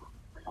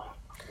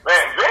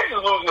 Man, Vince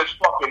is losing his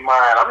fucking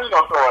mind. I'm just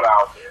gonna throw it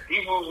out there.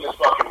 He's losing his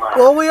fucking mind.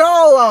 Well, we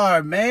all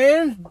are,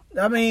 man.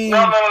 I mean... No.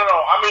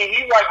 I mean,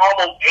 he's like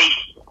almost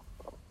 80.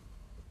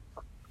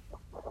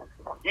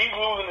 He's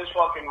losing his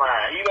fucking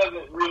mind. He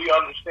doesn't really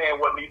understand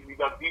what needs to be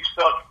done. He's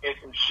stuck in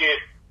some shit.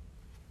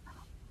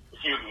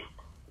 Excuse me.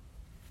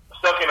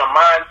 Stuck in a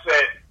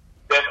mindset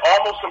that's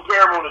almost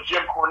comparable to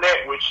Jim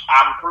Cornette, which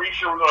I'm pretty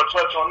sure we're going to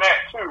touch on that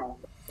too.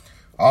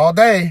 All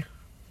day.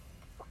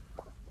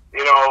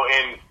 You know,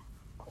 and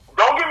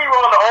don't get me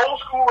wrong, the old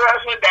school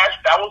wrestling,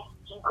 that was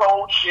some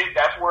cold shit.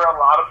 That's where a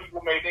lot of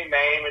people made their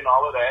name and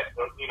all of that.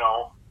 But, you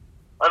know,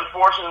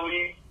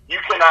 unfortunately, you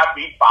cannot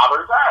beat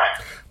Father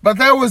Time. But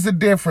there was a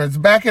difference.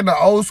 Back in the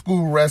old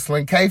school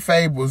wrestling,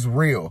 kayfabe was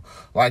real.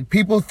 Like,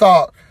 people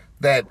thought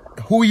that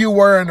who you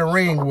were in the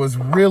ring was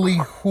really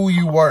who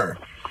you were.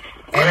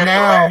 And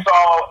now...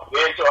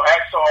 Until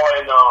Hacksaw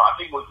and I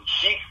think it was the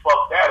Sheik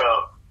fucked that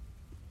up.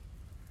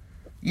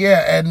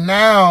 Yeah, and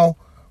now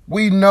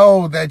we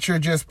know that you're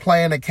just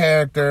playing a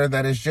character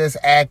that is just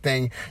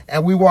acting,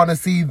 and we want to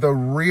see the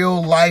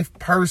real life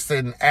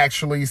person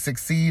actually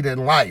succeed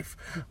in life.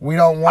 We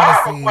don't want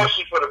to see... I have a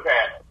question for the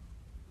panel.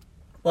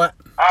 What?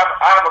 I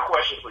have a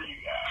question for you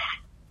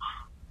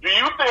guys. Do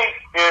you think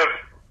if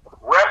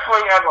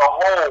wrestling as a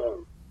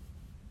whole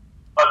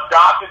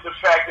adopted the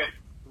fact that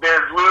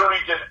they're literally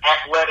just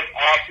athletic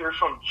actors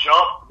from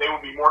jump, they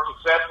would be more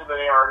successful than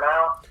they are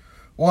now?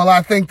 Well,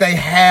 I think they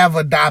have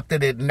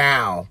adopted it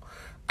now.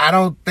 I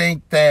don't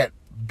think that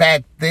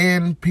back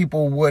then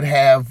people would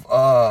have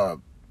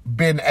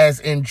been as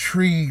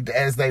intrigued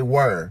as they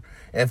were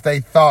if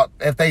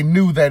they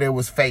knew that it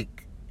was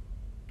fake.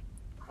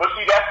 But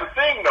see, that's the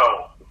thing,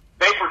 though.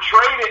 They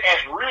portrayed it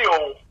as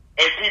real,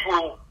 and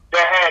people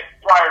that had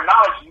prior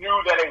knowledge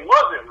knew that it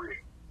wasn't real.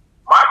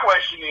 My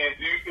question is,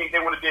 do you think they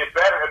would have did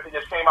better if they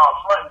just came out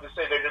front and just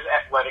said they're just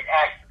athletic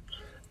actors?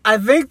 I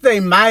think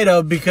they might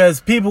have, because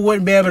people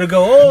wouldn't be able to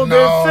go, oh,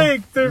 they're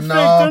fake, they're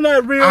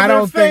not real,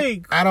 they're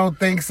fake. I don't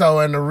think so,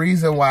 and the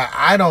reason why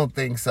I don't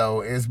think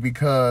so is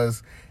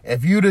because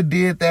if you'd have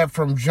did that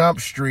from Jump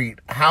Street,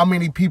 how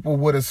many people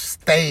would have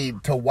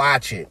stayed to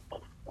watch it,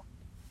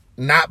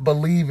 not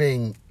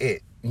believing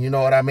it? You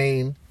know what I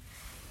mean?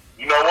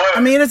 You know what?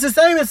 I mean, it's the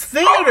same as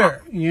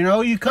theater. You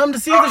know, you come to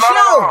see the show.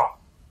 No.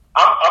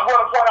 I'm going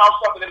to point out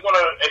something that's going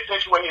to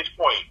accentuate his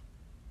point.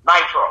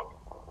 Nitro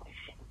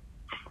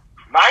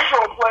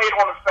played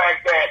on the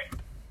fact that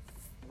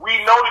we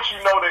know that you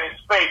know that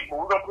it's fake, but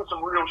we're going to put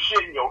some real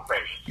shit in your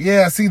face.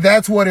 Yeah, see,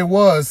 that's what it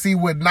was. See,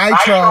 with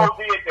Nitro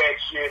did that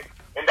shit,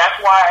 and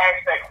that's why I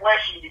asked that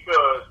question,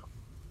 because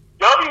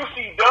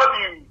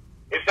WCW,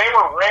 if they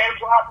were ram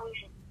droppers,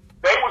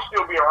 they would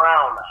still be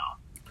around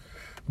now.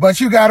 But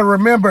you got to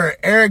remember,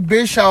 Eric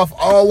Bischoff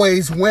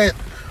always went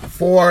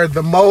for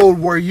the mode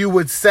where you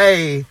would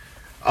say,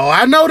 oh,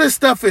 I know this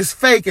stuff is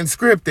fake and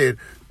scripted,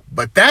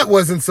 but that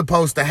wasn't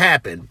supposed to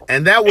happen.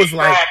 And that was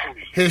like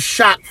his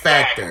shock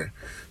factor.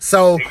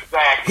 So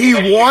he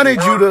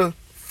wanted you to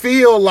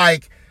feel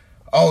like,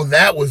 oh,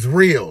 that was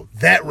real.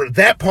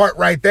 That part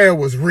right there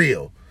was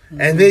real.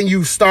 Mm-hmm. And then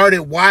you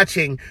started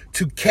watching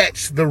to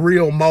catch the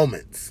real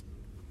moments.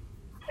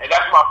 And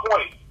that's my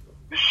point.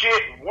 The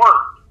shit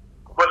worked,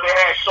 but they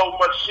had so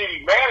much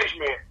shitty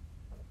management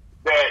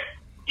that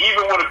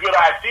even with a good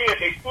idea,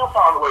 they still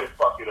found a way to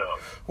fuck it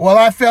up. Well,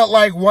 I felt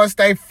like once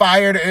they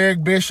fired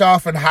Eric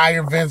Bischoff and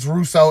hired Vince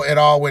Russo, it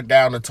all went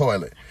down the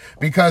toilet.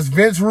 Because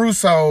Vince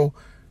Russo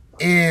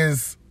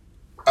is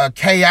a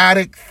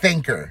chaotic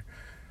thinker.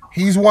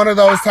 He's one of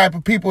those type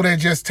of people that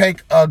just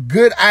take a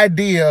good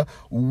idea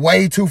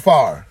way too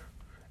far.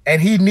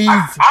 And he needs...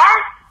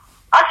 I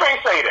can't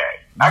say that.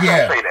 I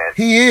can't say that.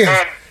 He is.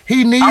 And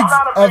he needs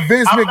a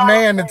Vince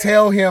McMahon to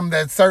tell him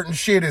that certain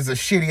shit is a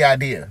shitty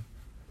idea.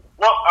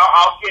 Well,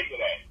 I'll get to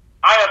that.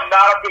 I am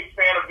not a big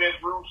fan of Vince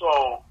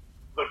Russo,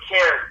 the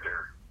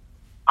character.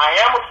 I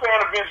am a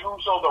fan of Vince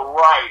Russo, the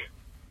writer.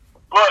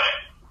 But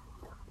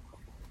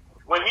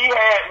when he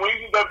was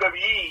in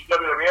WWE,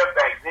 WWF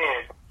back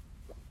then,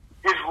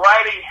 his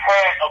writing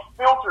had a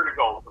filter to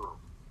go through.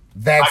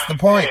 That's the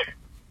point.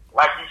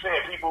 Like you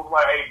said, people was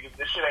like, hey,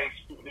 this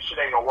shit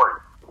ain't gonna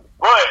work.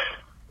 But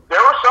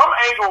there were some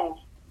angles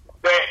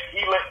that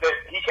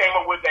he came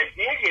up with that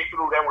did get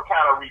through that were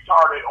kind of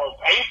retarded on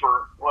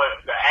paper,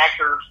 but the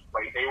actors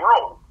played their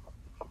role.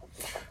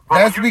 But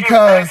that's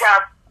because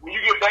when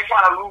you give that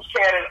kind of loose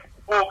cannon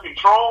full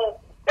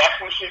control, that's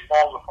when shit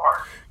falls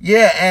apart.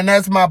 Yeah, and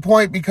that's my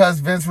point, because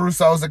Vince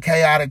Russo's a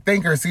chaotic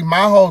thinker. See,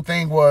 my whole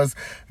thing was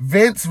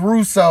Vince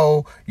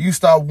Russo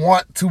used to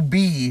want to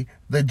be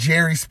the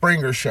Jerry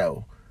Springer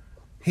show.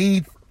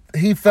 He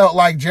felt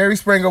like Jerry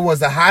Springer was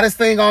the hottest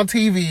thing on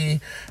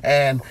TV,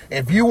 and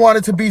if you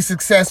wanted to be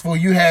successful,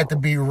 you had to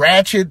be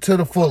ratchet to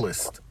the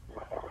fullest.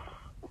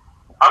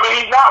 I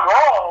mean, he's not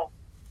wrong.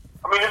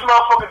 I mean, this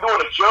motherfucker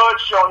doing a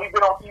judge show. He's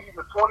been on TV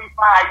for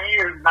 25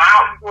 years.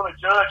 Now he's doing a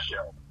judge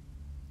show.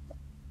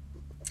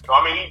 So,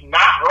 I mean, he's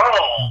not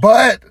wrong.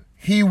 But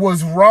he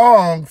was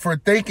wrong for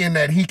thinking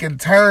that he can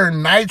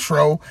turn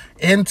Nitro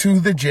into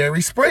the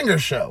Jerry Springer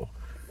show.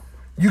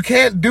 You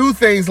can't do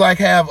things like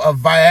have a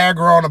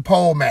Viagra on a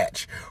pole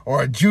match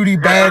or a Judy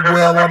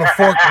Bagwell on a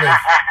forklift.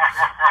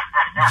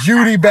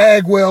 Judy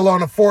Bagwell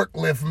on a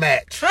forklift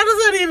match. How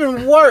does that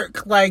even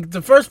work? Like,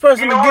 the first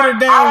person to get her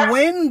down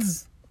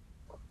wins?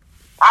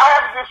 I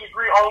have to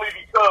disagree only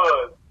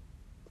because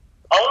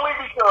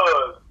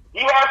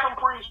he had some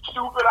pretty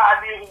stupid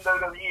ideas in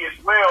WWE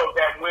as well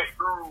that went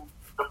through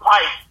the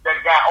pipe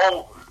that got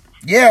over.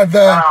 Yeah,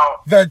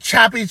 the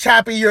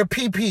choppy your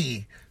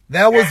pee-pee.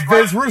 That was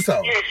Vince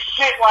Russo. Yeah,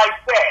 shit like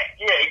that.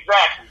 Yeah,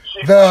 exactly.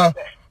 Shit the like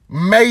that.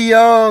 Mae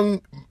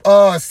Young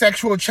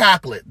sexual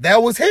chocolate.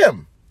 That was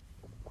him.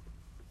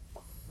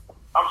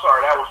 I'm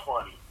sorry, that was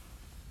funny.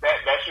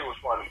 That shit was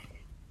funny.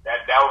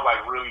 That was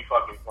like really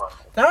fucking funny.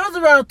 That was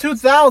around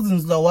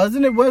 2000s though,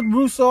 wasn't it? Was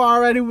Russo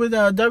already with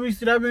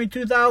WCW in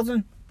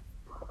 2000?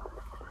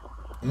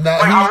 No,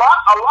 like, a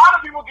lot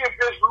of people give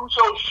Vince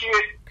Russo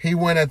shit. He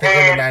went at the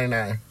end of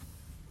 99.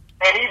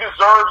 And he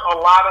deserves a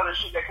lot of the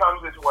shit that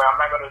comes his way. I'm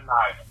not going to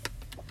deny it.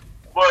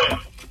 But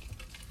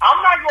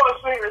I'm not going to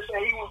sit here and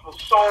say he was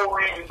the sole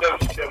reason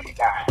WCW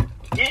died.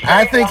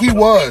 I think he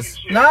was.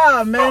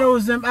 Nah, man, it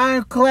was them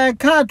ironclad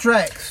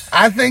contracts.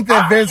 I think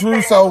that Vince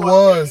Russo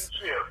was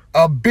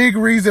a big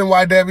reason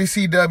why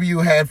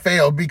WCW had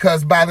failed,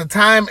 because by the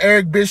time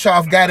Eric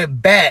Bischoff got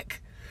it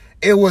back,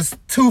 it was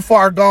too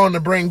far gone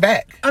to bring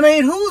back. I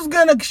mean, who's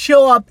going to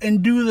show up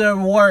and do their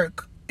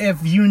work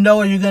if you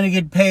know you're going to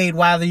get paid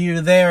whether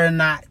you're there or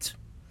not?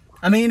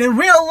 I mean, in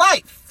real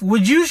life,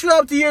 would you show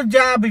up to your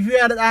job if you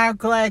had an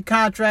ironclad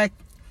contract?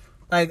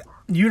 Like,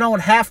 you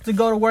don't have to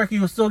go to work, you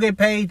will still get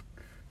paid?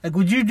 Like,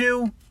 would you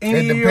do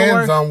any of your work? It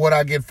depends on what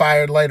I get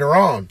fired later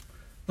on.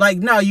 Like,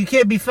 no, you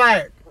can't be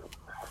fired.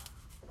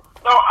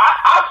 No,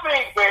 I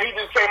think that he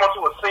just came up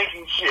to a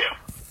sinking ship.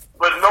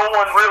 But no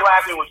one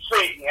realized it was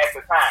sinking at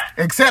the time.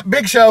 Except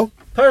Big Show.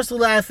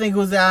 Personally, I think it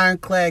was the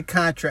ironclad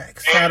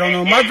contracts. I don't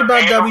know much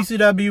about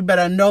WCW, but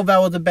I know that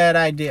was a bad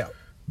idea.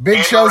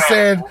 Big Show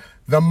said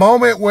the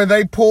moment when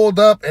they pulled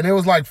up and it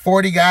was like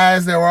 40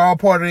 guys that were all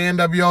part of the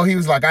NWO, he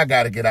was like, I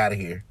got to get out of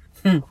here.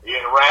 Yeah,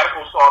 the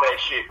Radicals saw that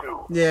shit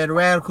too. Yeah, the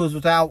Radicals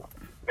was out.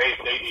 They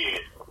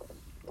did.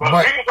 But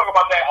we can talk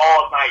about that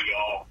all night,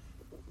 y'all.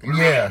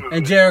 Yeah.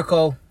 And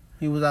Jericho,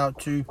 he was out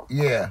too.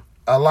 Yeah,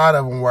 a lot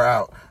of them were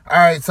out. All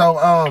right,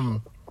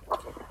 so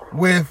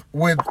with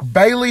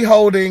Bayley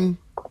holding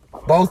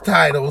both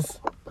titles,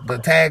 the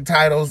tag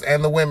titles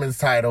and the women's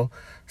title,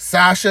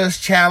 Sasha's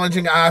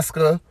challenging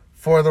Asuka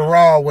for the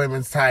Raw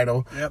women's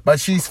title, but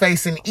she's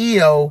facing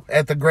Io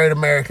at the Great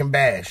American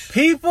Bash.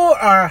 People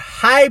are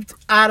hyped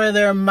out of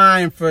their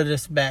mind for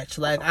this match.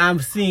 Like, I'm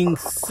seeing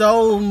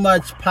so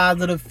much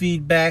positive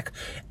feedback,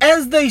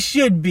 as they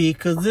should be,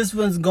 because this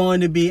one's going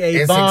to be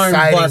a barn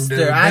buster.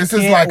 Dude. This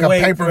is like a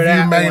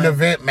pay-per-view main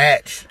event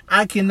match.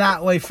 I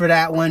cannot wait for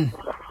that one.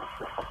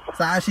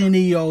 Sasha and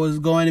Io is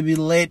going to be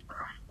lit.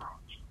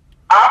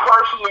 I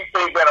personally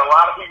think that a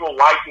lot of people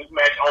like this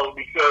match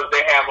only because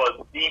they have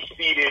a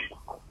deep-seated,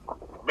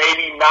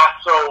 maybe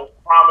not so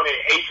prominent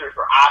hatred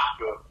for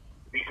Asuka,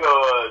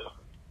 because,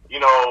 you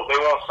know, they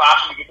want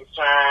Sasha to get the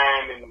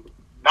shine, and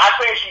not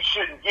saying she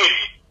shouldn't get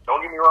it,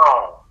 don't get me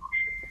wrong,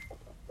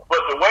 but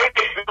the way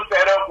they built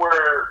that up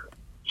where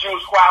she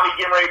was quietly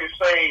getting ready to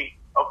say,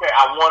 okay,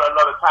 I want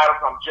another title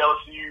because I'm jealous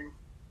of you,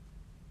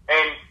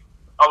 and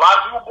a lot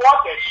of people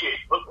bought that shit,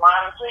 hook,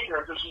 line, and sinker,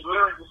 until she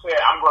literally just said,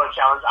 I'm going to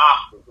challenge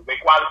Asuka, because they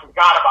quietly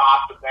forgot about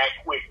Asuka that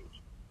quickly.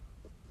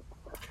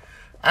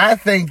 I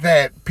think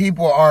that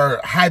people are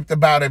hyped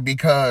about it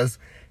because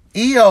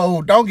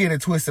Io, don't get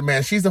it twisted,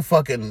 man, she's a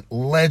fucking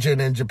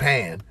legend in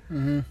Japan.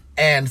 Mm-hmm.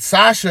 And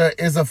Sasha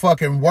is a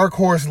fucking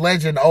workhorse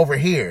legend over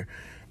here.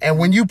 And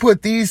when you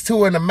put these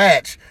two in a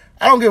match,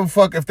 I don't give a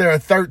fuck if there are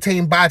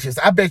 13 botches.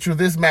 I bet you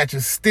this match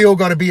is still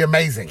going to be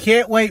amazing.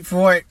 Can't wait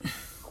for it.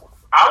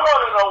 I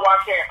want to know why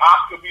can't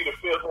Asuka be the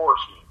fifth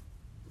horseman?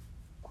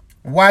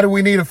 Why do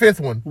we need a fifth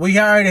one? We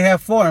already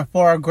have 4, and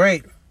 4 are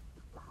great.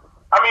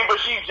 I mean, but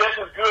she's just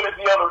as good as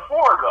the other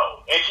 4,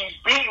 though. And she's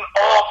beaten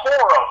all 4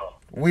 of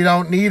them. We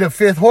don't need a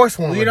fifth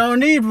horsewoman. We don't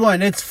need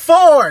one. It's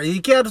 4.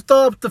 You can't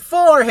throw up the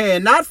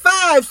forehead. Not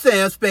 5,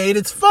 Sam Spade.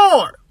 It's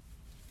 4.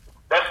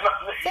 That's not...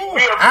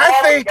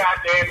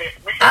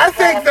 I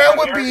think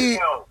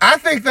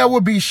that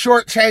would be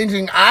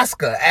shortchanging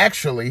Asuka,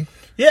 actually.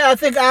 Yeah, I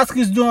think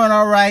Asuka's doing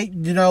all right,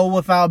 you know,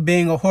 without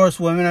being a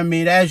horsewoman. I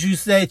mean, as you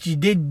said, she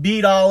did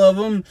beat all of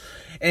them,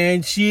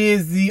 and she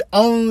is the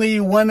only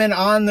woman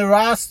on the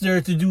roster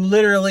to do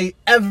literally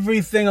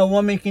everything a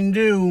woman can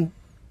do.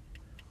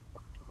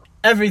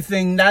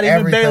 Everything. Not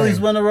even Bayley's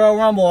won the Royal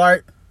Rumble,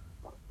 Art.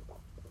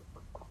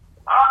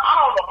 I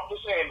don't know. I'm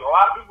just saying, a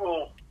lot of people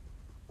people,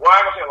 well, I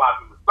ain't gonna say a lot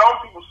of people,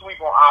 some people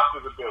sleep on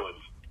Asuka's ability.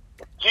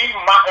 In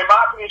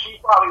my opinion, she's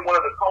probably one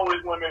of the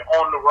coldest women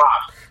on the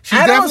roster. She's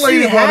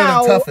definitely one of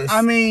the toughest.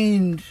 I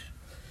mean,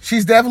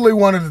 she's definitely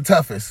one of the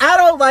toughest. I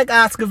don't like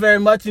Asuka very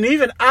much, and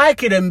even I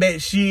can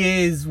admit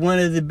she is one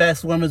of the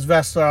best women's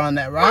wrestlers on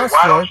that roster.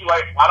 Why don't you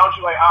like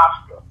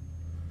Asuka?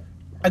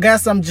 I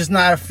guess I'm just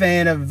not a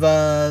fan of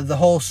the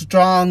whole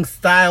strong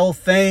style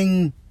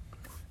thing,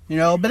 you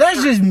know. But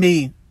that's just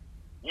me.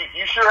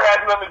 You sure it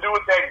has nothing to do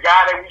with that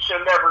guy that we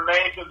should never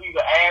name because he's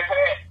an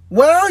asshat?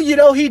 Well, you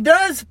know, he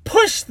does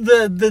push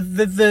the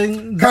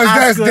because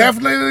that's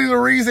definitely the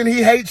reason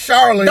he hates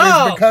Charlotte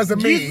is because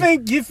of me.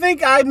 You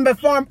think I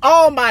form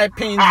all my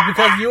opinions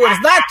because of you?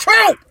 It's not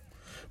true.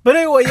 But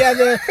anyway, yeah,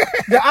 the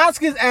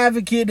Asuka's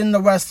advocate in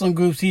the wrestling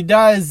groups. He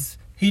did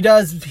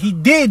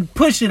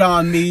push it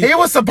on me. He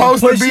was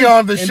supposed to be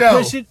on the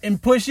show.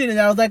 Push it, and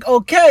I was like,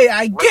 okay,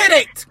 I get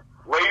it.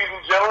 Ladies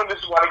and gentlemen, this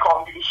is why they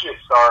call me the shit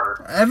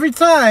starter. Every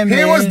time,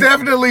 He was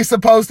definitely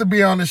supposed to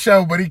be on the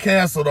show, but he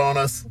canceled on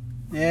us.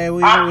 Yeah,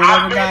 we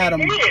never got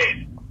him.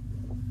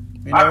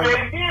 I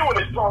bet he did with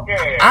his punk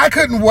ass. I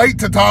couldn't wait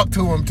to talk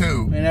to him,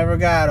 too. We never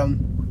got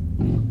him.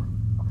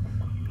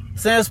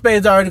 Sam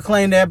Spade's already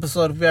claimed the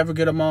episode if we ever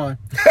get him on.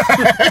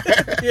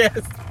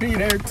 Yes, be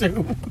there,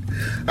 too.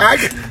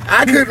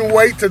 I couldn't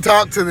wait to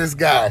talk to this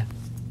guy.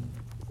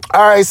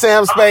 All right,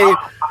 Sam Spade.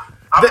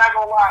 I'm not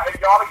gonna lie, if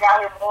y'all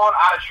got him on,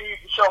 I'd have treated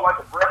the show like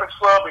the Breakfast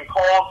Club and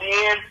called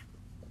in.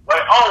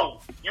 Like,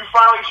 oh, you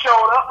finally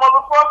showed up,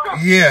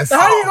 motherfucker? Yes.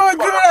 How you gonna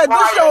do that?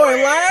 This show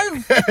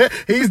ain't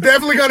live. He's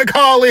definitely gonna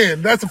call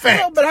in. That's a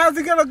fact. No, but how's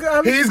he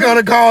gonna? He's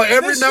gonna call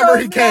every number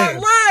he can.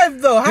 Not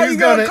live though. How you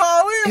gonna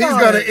call in? He's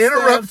gonna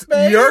interrupt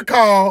your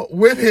call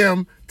with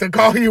him to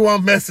call you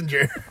on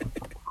Messenger.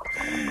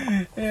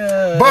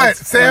 Yeah, but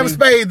Sam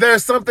Spade,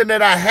 there's something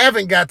that I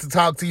haven't got to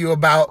talk to you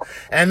about,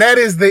 and that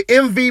is the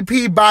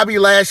MVP Bobby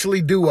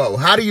Lashley duo.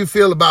 How do you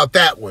feel about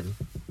that one?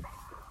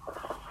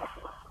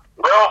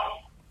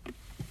 Well,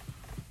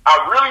 I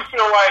really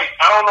feel like,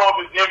 I don't know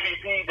if it's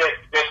MVP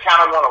that's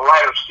kind of on a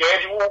lighter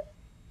schedule,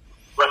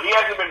 but he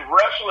hasn't been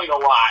wrestling a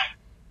lot.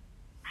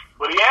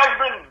 But he has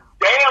been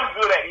damn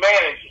good at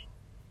managing.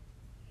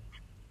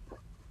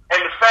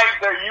 And the fact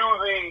they're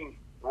using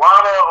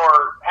Lana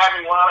or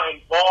having Lana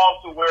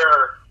involved to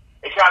where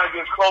it kind of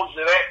gets close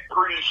to that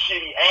pretty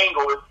shitty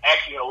angle is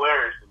actually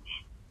hilarious to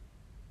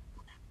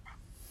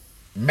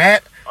me.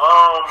 Matt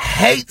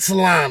hates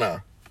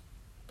Lana.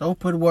 Don't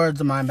put words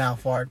in my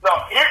mouth, Art. No,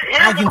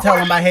 I can tell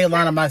him I hate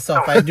Lana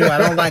myself. I do. I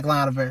don't like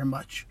Lana very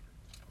much.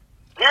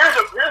 Here's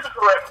a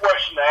correct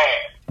question to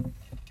ask.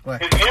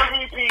 What? Is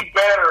MVP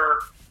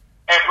better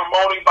at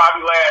promoting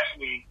Bobby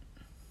Lashley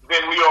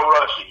than Leo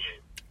Rush is?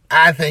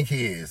 I think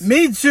he is.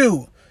 Me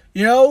too.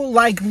 You know,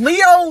 like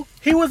Leo,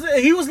 he was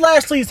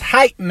Lashley's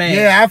hype man.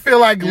 Yeah, I feel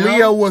like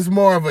Leo was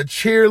more of a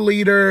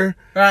cheerleader.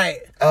 Right.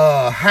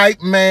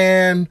 Hype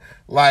man.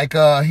 Like,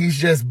 he's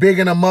just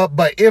bigging him up.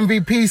 But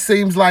MVP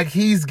seems like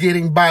he's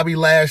getting Bobby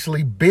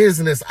Lashley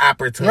business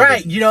opportunity.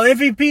 Right. You know,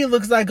 MVP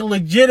looks like a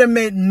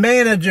legitimate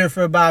manager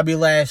for Bobby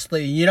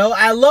Lashley. You know,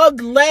 I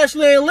loved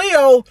Lashley and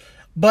Leo,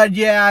 but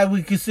yeah, I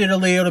would consider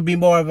Leo to be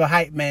more of a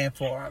hype man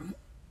for him.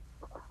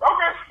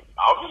 Okay.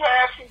 I was just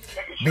asking.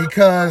 Sure.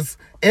 Because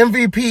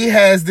MVP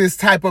has this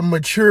type of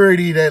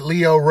maturity that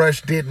Leo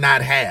Rush did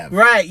not have.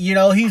 Right. You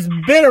know, he's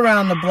been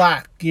around the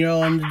block, you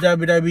know, in the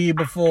WWE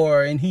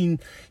before, and he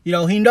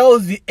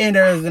knows the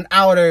inners and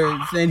outers,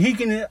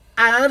 and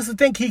I honestly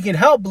think he can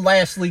help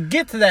Lashley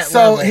get to that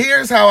level. So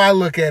here's how I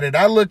look at it.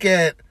 I look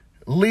at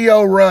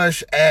Leo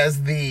Rush as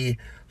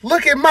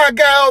look at my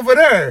guy over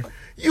there.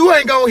 You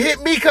ain't gonna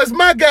hit me because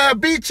my guy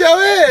beat your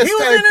ass. He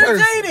was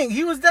entertaining. Person.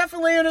 He was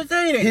definitely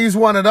entertaining. He's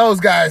one of those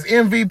guys.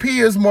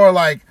 MVP is more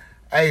like,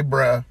 hey,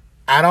 bruh,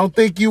 I don't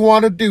think you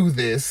want to do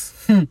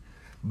this.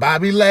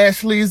 Bobby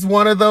Lashley's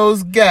one of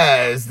those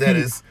guys that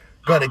is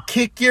going to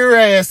kick your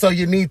ass, so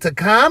you need to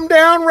calm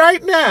down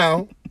right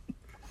now.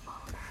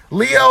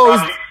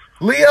 Leo's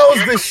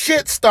the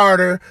shit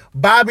starter.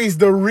 Bobby's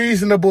the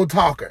reasonable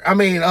talker. I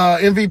mean,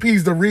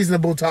 MVP's the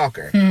reasonable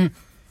talker. Now,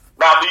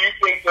 do you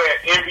think that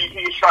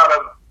MVP is trying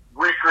to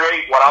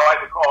recreate what I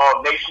like to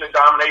call Nation of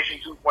Domination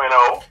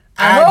 2.0?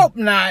 I hope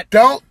not.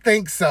 Don't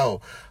think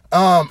so.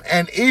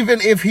 And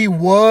even if he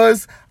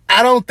was,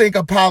 I don't think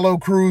Apollo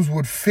Crews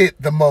would fit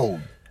the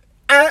mold.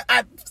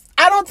 I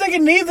don't think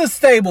it needs a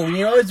stable.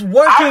 You know, it's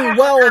working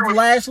well with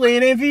Lashley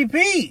and MVP.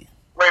 Wait.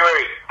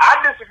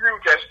 I disagree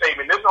with that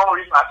statement. This is the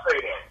only reason I say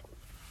that.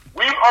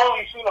 We've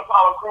only seen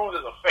Apollo Crews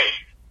as a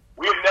fake.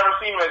 We have never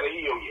seen him as a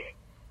heel yet.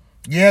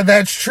 Yeah,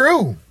 that's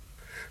true.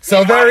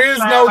 So there is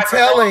no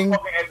telling.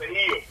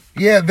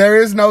 Yeah,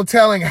 there is no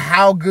telling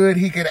how good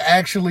he could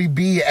actually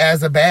be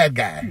as a bad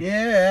guy.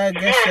 Yeah, I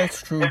guess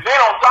that's true. And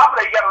then on top of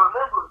that, you got to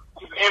remember,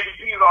 since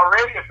MVP is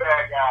already a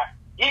bad guy,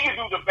 he can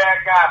do the bad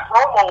guy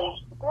promos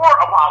for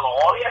Apollo.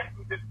 All he has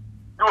to do is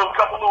do a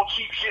couple little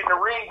cheap shit in the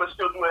ring, but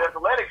still do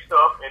athletic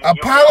stuff. And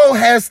Apollo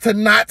has to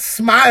not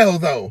smile,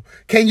 though.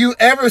 Can you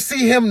ever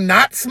see him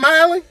not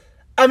smiling?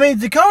 I mean,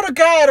 Dakota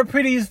Kai had a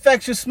pretty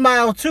infectious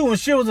smile, too, when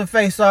she was a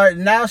face art,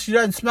 and now she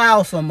doesn't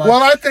smile so much.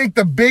 Well, I think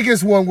the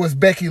biggest one was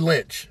Becky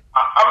Lynch.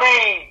 I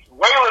mean,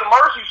 Waylon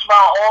Mercy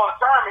smiled all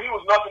the time, and he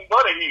was nothing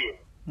but a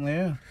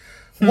heel.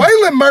 Yeah.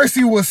 Waylon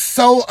Mercy was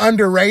so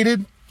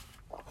underrated.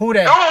 Who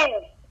that?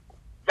 Dude,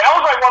 that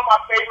was like one of my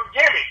favorite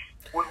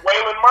gimmicks, was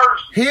Waylon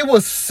Mercy. He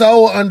was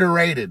so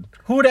underrated.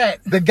 Who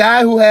that? The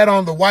guy who had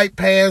on the white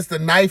pants, the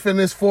knife in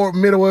his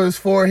middle of his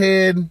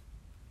forehead.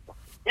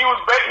 He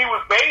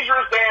was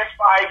Dangerous Dan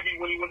Spivey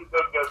when he went to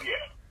WWF.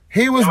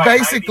 He was Like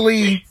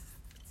basically 96.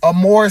 a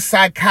more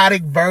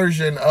psychotic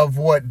version of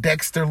what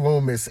Dexter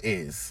Loomis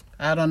is.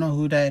 I don't know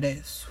who that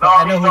is. No,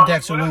 I know who he's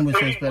Dexter literally-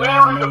 Loomis is, he's but I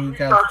don't know literally who the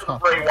guys precursor to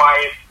talking Bray about.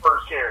 Wyatt's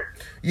first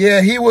character.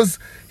 Yeah,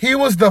 he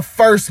was the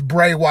first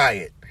Bray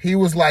Wyatt. He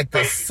was like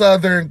the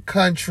Southern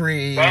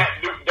country. That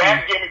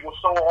gimmick was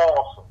so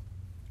awesome.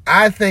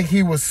 I think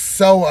he was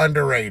so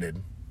underrated.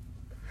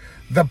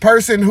 The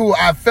person who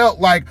I felt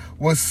like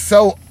was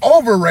so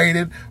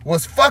overrated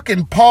was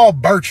fucking Paul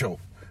Burchill.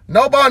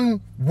 No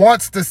one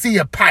wants to see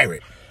a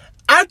pirate.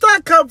 I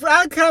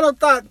kind of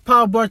thought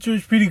Paul Butcher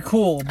was pretty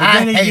cool. But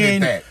I then hated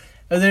again, that.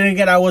 And then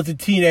again, I was a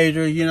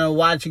teenager,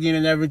 watching it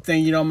and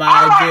everything.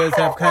 My ideas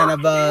have kind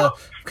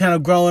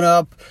of grown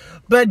up.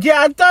 But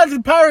yeah, I thought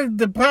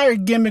the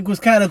pirate gimmick was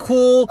kind of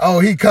cool. Oh,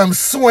 he comes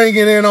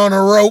swinging in on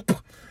a rope.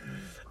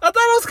 I thought it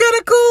was kind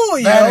of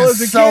cool. That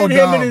is as a so kid,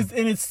 dumb. him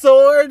and his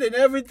sword and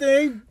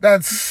everything.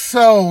 That's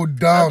so I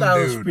dumb, thought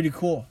it was dude. pretty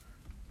cool.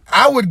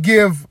 I would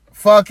give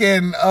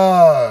fucking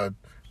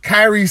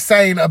Kyrie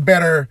Sane a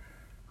better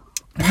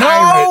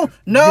pirate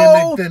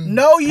No, gimmick than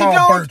you Paul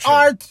don't, Burchill.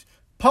 Art.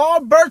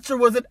 Paul Burchill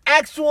was an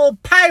actual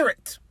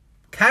pirate.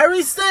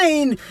 Kyrie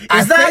Sane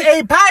I is not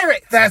think a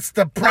pirate. That's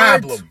the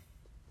problem.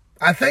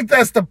 I think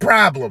that's the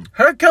problem.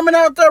 Her coming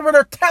out there with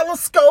her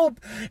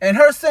telescope and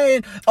her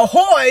saying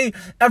ahoy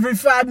every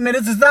 5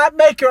 minutes does not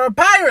make her a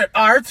pirate,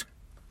 Art.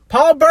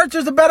 Paul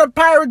Burchill's a better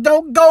pirate.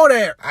 Don't go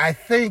there. I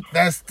think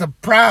that's the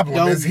problem.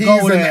 Don't Is he's go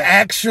an there.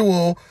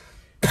 actual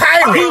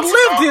pirate. He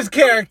lived his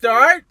character,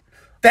 Art.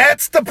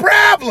 That's the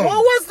problem.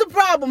 Well, what's the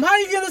problem? How are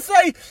you gonna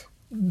say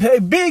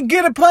being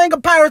good at playing a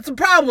pirate's a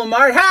problem,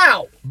 Art?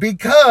 How?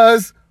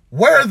 Because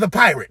where are the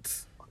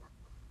pirates?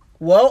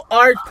 Well,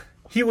 Art,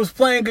 he was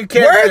playing a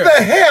character. Where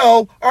the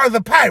hell are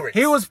the pirates?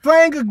 He was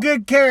playing a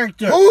good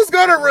character. Who's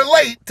gonna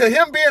relate to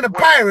him being a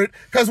pirate?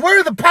 Because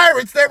where are the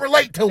pirates that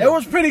relate to him? It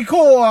was pretty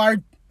cool, Art.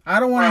 I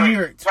don't want to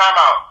hear it. Time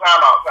out.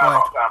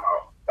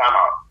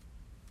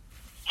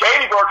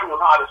 Katie Burchill was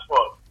hot as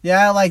fuck.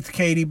 Yeah, I liked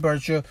Katie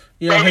Burchill.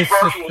 Katie His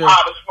Burchill sister. was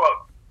hot as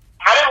fuck.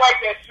 I didn't like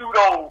that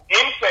pseudo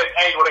incest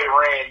angle they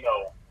ran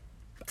though.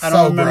 I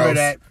don't remember gross.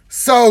 that.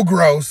 So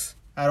gross.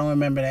 I don't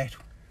remember that.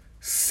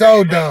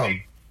 So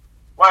dumb.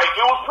 Like,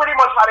 it was pretty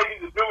much how they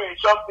did the Dewey and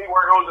Chunky,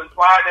 where it was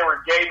implied they were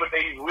gay, but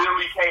they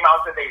literally came out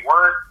and said they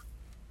weren't.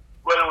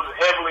 But it was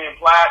heavily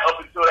implied up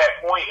until that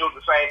point. It was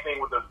the same thing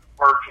with the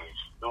Burchills.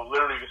 It was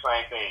literally the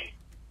same thing.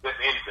 Just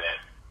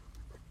incest.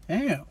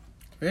 Damn.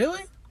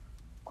 Really?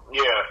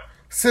 Yeah.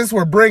 Since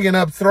we're bringing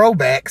up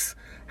throwbacks,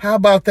 how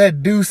about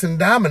that Deuce and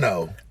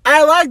Domino?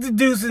 I like the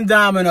Deuce and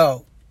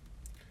Domino.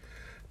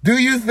 Do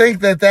you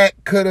think that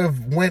could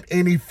have went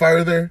any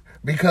further?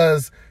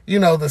 Because, the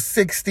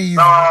 60s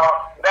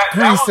That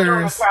was during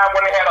the greasers. time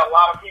when they had a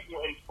lot of people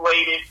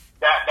inflated.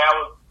 That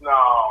was,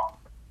 no.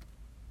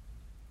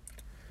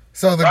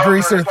 So the That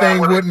was greaser during the time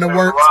thing when wouldn't have the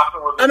worked. roster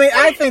was I mean,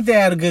 I inflated. think they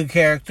had a good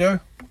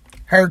character.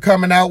 Her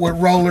coming out with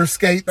roller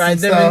skates Right, and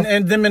them stuff.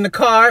 and them in the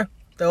car.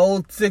 The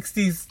old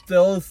 60s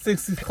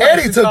Eddie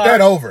classic took car.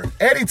 that over.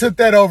 Eddie took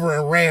that over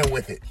and ran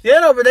with it. Yeah,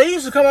 no, but they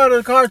used to come out of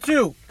the car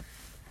too.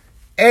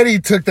 Eddie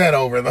took that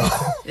over, though.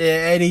 Yeah,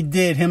 Eddie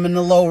did. Him and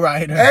the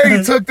lowrider.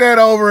 Eddie took that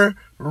over,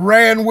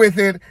 ran with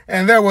it,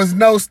 and there was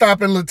no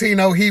stopping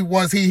Latino heat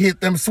once he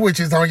hit them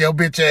switches on your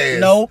bitch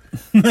ass. Nope.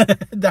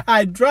 The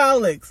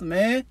hydraulics,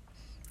 man.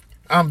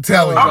 I'm That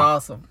telling was you.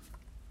 awesome.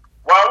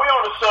 While we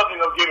on the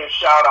subject of giving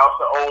shout outs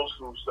to old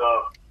school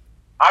stuff,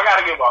 I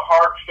gotta give a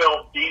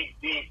heartfelt,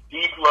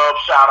 deep love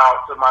shout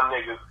out to my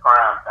niggas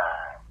Crime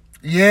Time.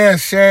 Yeah,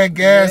 Shad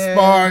Gaspar,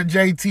 Yeah.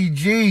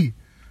 JTG.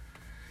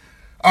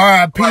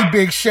 R.I.P.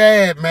 Big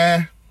Shad,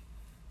 man.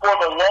 For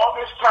the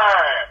longest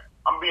time,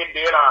 I'm being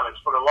dead honest,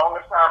 for the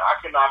longest time I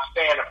could not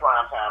stand the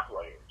primetime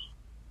players.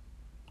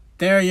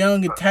 Darren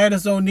Young and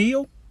Titus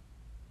O'Neil.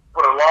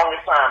 For the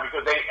longest time,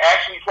 because they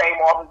actually came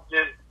off as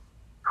just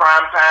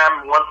Crime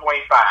Time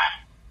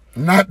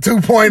 1.5. Not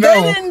 2.0,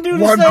 They didn't do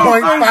the same thing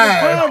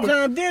that 1.5.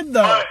 Primetime did,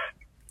 though.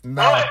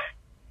 No,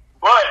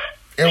 But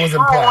It was they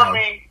grew implied. on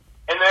me,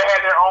 and they had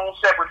their own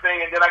separate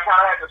thing, and then I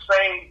kind of had the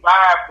same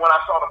vibe when I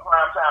saw the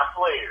primetime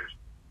players.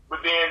 But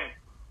then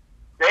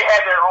they had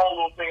their own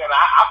little thing, and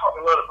I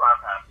fucking love the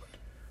primetime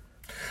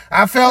players.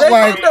 I felt They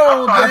like did their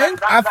own thing.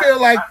 I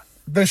feel like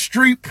the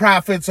Street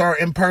Profits are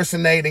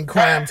impersonating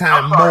Crime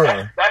Time I'm sorry,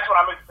 more. That's what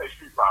I meant to say,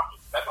 Street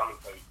Profits. That's what I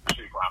meant to say,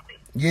 Street Profits.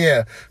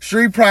 Yeah,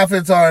 Street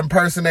Profits are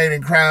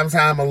impersonating Crime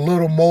Time a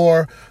little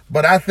more,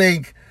 but I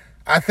think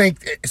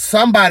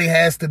somebody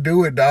has to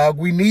do it, dog.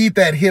 We need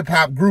that hip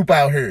hop group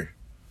out here.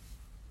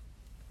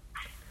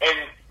 And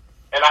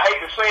and I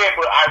hate to say it,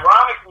 but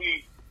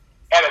ironically,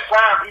 at a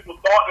time, people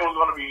thought it was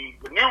going to be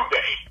the New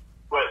Day.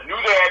 But New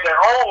Day had their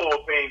own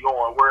little thing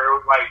going where it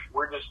was like,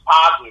 we're just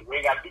positive. We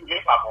ain't got to do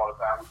hip-hop all the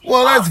time.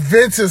 Well, that's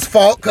Vince's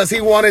fault because he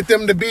wanted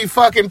them to be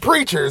fucking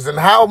preachers. And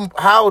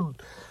how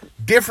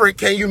different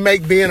can you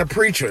make being a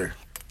preacher?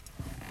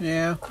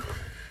 Yeah.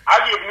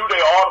 I give New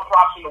Day all the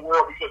props in the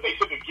world because they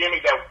took a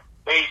gimmick that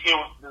it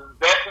was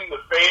destined to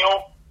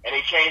fail, and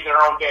they changed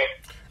their own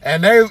destiny.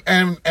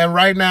 And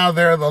right now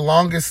they're the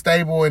longest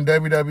stable in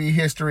WWE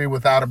history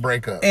without a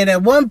breakup. And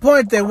at one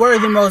point they were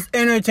the most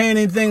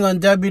entertaining thing on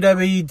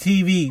WWE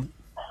TV.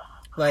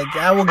 Like,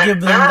 I will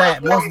give them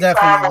that, most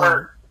definitely.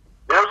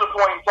 There was a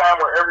point in time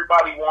where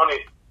everybody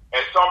wanted,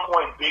 at some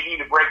point, Big E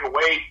to break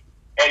away,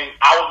 and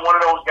I was one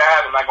of those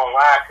guys, I'm not gonna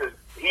lie, because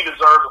he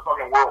deserves a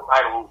fucking world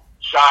title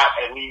shot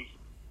at least.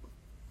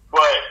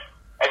 But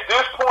at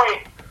this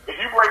point, if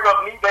you break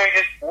up New Day,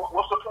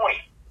 what's the point?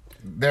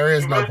 There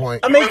is no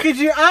point. I mean, could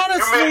you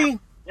honestly...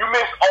 You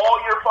missed all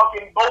your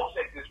fucking boats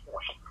at this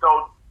point.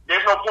 So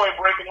there's no point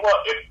breaking them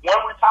up. If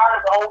one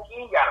retires, the whole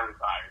team got to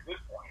retire at this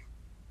point.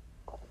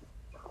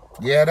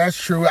 Yeah, that's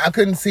true. I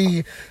couldn't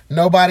see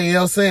nobody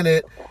else in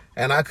it,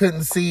 and I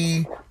couldn't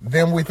see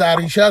them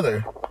without each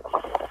other.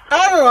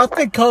 I don't know. I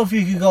think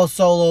Kofi could go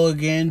solo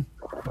again.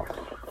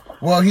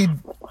 Well, he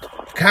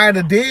kind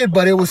of did,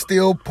 but it was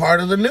still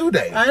part of the New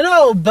Day. I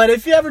know, but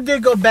if he ever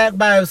did go back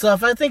by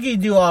himself, I think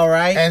he'd do all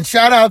right. And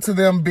shout out to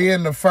them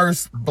being the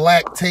first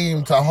black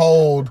team to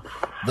hold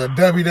the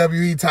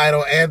WWE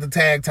title and the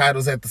tag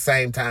titles at the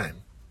same time.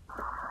 And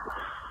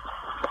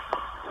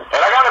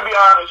I gotta be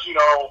honest, you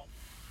know,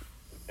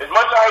 as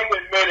much as I hate to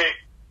admit it,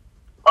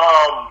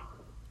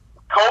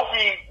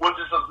 Kofi was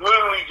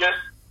literally just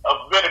a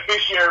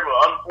beneficiary of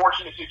an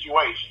unfortunate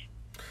situation.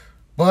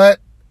 But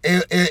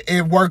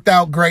it worked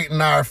out great in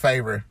our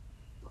favor.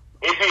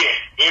 It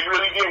did. It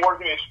really did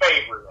work in his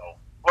favor, though.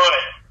 But,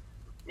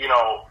 you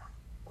know,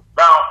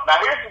 now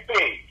here's the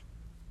thing.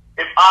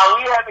 If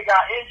Ali hadn't got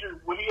injured,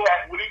 would he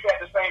have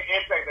the same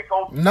impact that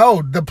Kofi?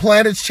 No, the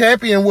Planet's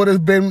champion would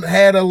have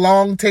had a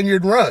long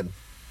tenured run.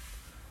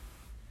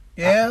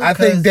 Yeah, I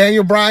think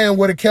Daniel Bryan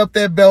would have kept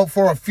that belt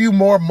for a few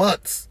more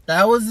months.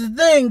 That was the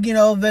thing, you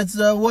know. That's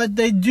what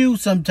they do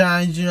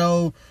sometimes, you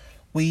know.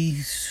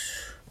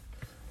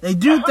 They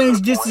do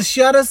things just to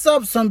shut us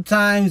up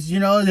sometimes, you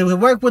know. They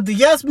would work with the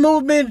Yes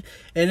Movement,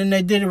 and then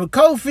they did it with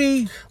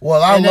Kofi.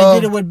 Well, they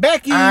did it with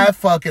Becky. I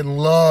fucking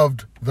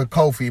loved the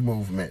Kofi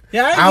movement.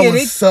 Yeah, I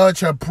was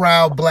such a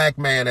proud black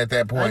man at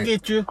that point. I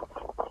get you.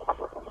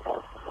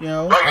 You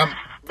know. This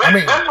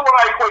is what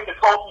I equate the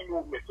Kofi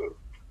movement to.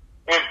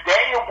 If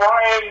Daniel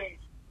Bryan,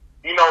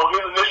 you know, his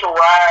initial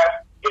rise,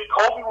 if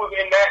Kofi was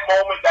in that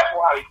moment, that's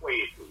what I equate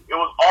it to. It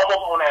was almost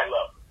on that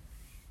level.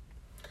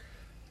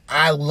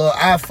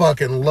 I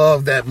fucking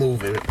love that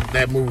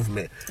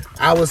movement.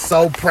 I was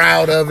so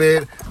proud of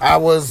it. I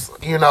was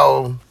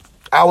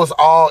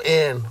all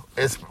in.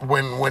 It's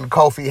when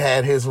Kofi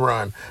had his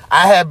run.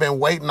 I had been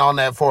waiting on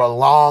that for a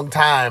long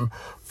time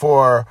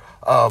for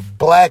a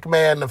black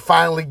man to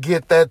finally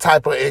get that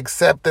type of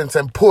acceptance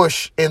and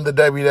push in the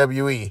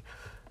WWE.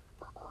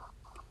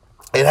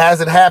 It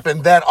hasn't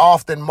happened that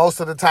often.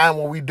 Most of the time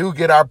when we do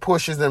get our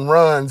pushes and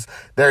runs,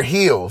 they're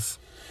heels.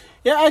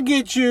 Yeah, I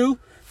get you.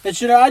 And,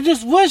 you know, I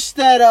just wish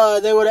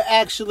that they would have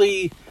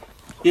actually,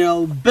 you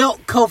know,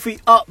 built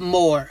Kofi up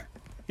more.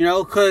 You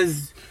know,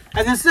 because,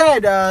 as I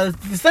said,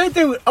 the same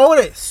thing with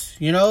Otis.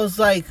 You know, it's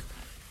like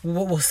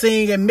we're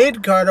seeing a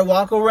mid-carder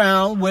walk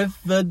around with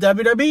the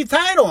WWE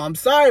title. I'm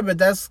sorry, but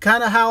that's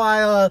kind of how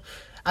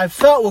I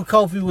felt when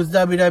Kofi was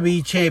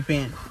WWE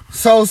champion.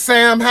 So,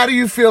 Sam, how do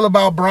you feel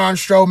about Braun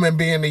Strowman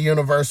being the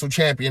Universal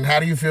Champion? How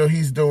do you feel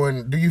he's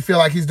doing? Do you feel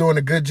like he's doing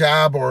a good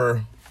job,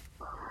 or?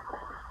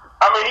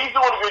 I mean, he's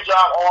doing a good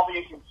job, all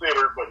being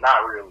considered, but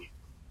not really.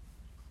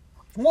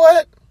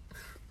 What?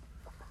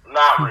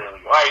 Not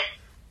really. Like,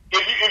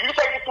 if you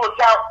take into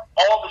account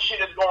all the shit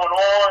that's going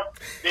on,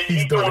 then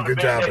he's doing a good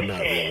job, but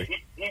not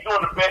really. He's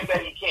doing the best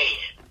that he can.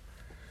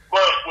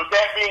 But with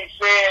that being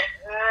said,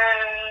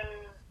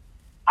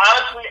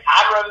 honestly,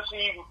 I'd rather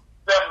see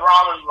Seth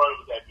Rollins run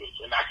with that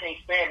bitch, and I can't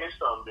stand this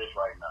son of a bitch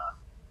right now.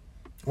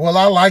 Well,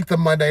 I like the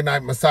Monday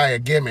Night Messiah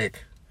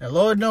gimmick. And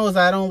Lord knows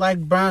I don't like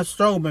Braun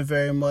Strowman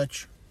very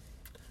much.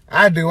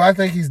 I do. I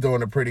think he's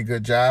doing a pretty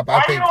good job.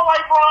 Why you don't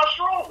like Braun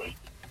Strowman?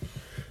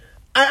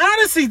 I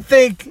honestly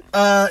think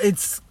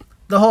it's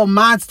the whole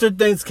monster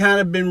thing's kind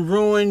of been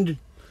ruined.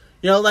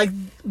 You know, like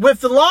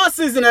with the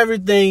losses and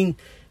everything,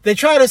 they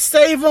try to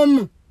save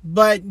him,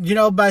 but, you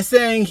know, by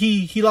saying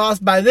he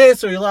lost by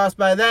this or he lost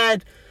by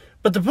that.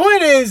 But the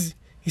point is,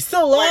 he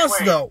still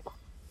lost, though.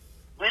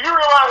 Do you realize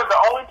that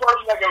the only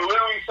person that can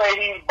literally say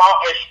he's about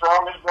as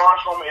strong as Braun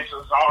Strowman is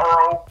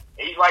Cesaro?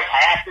 He's like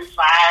half his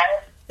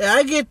size. Yeah,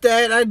 I get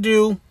that. I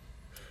do.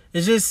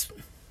 It's just,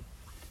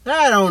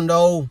 I don't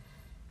know.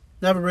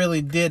 Never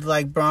really did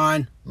like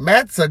Braun.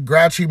 Matt's a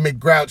grouchy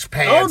McGrouch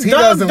pants.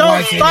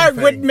 Don't start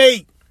with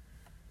me.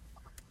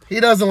 He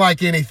doesn't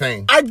like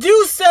anything. I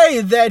do say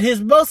that his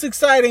most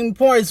exciting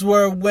points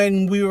were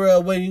when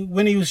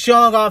he was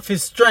showing off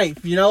his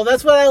strength. You know,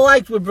 that's what I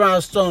liked with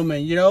Braun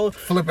Strowman. You know,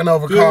 Flipping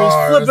over he was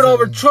cars. flipping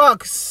over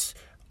trucks,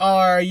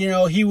 or you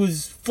know, he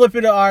was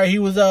flipping, or he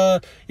was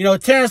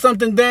tearing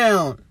something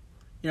down.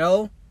 You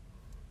know,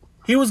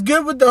 he was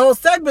good with the whole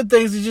segment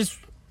things. It's just,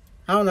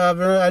 I don't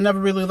know. I never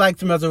really liked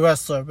him as a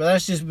wrestler, but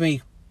that's just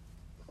me.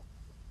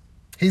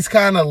 He's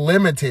kind of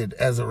limited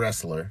as a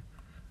wrestler.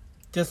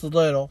 Just a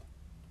little.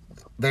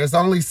 There's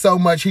only so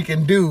much he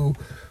can do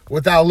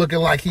without looking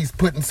like he's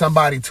putting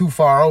somebody too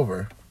far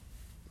over.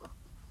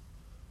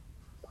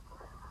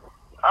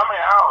 I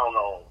mean, I don't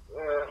know.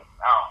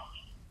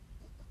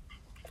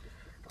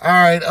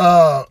 All right,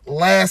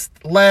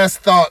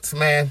 last thoughts,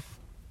 man.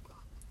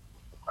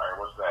 All right,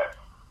 what's that?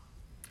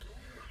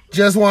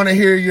 Just want to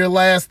hear your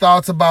last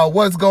thoughts about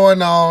what's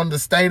going on, the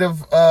state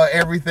of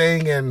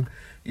everything, and,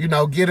 you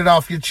know, get it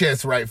off your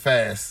chest right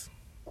fast.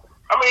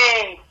 I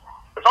mean,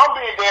 if I'm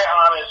being dead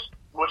honest,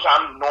 which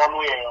I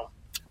normally am.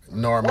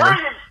 Normally.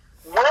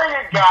 Wear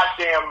your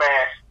goddamn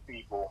mask,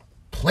 people.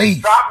 Please.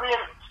 Stop being an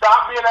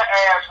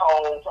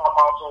asshole talking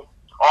about some,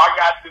 I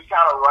got this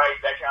kind of right,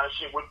 that kind of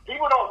shit. What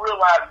people don't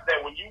realize is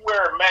that when you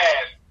wear a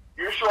mask,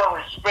 you're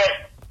showing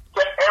respect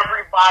to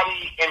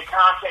everybody in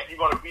contact you're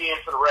going to be in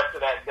for the rest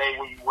of that day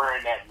when you're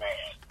wearing that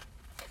mask.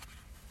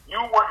 You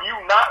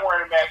not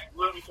wearing a mask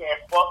literally saying,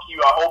 fuck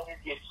you, I hope you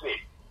get sick.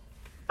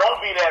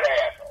 Don't be that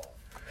asshole.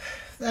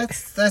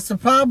 That's the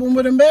problem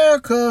with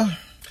America.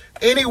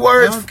 Any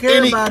words? They don't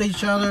care about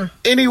each other.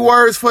 Any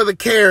words for the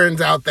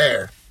Karens out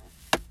there?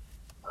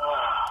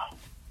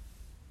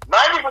 90%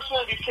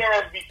 of these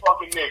Karens be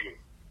fucking niggas.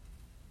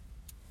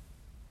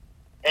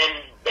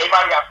 And they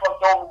might have got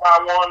fucked over by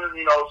one,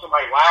 you know,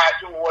 somebody lied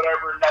to them or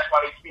whatever, and that's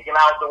why they speaking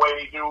out the way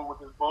they do with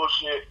this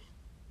bullshit.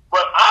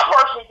 But I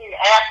personally think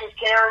half this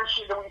Karen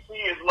shit that we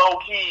see is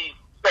low-key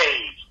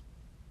staged.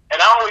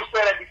 And I only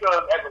say that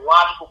because as a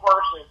logical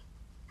person,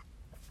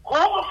 who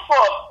the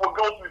fuck would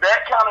go through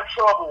that kind of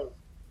trouble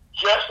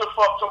just to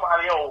fuck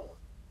somebody over?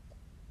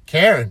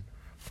 Karen.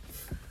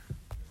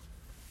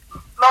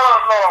 No.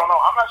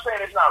 I'm not saying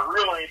it's not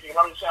real or anything.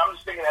 I'm just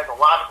thinking as a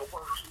logical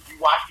person, you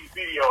watch these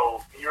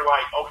videos and you're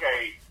like,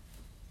 okay,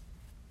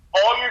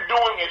 all you're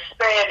doing is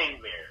standing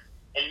there.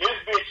 And this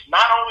bitch,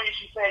 not only is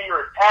she saying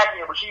you're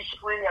attacking her, but she's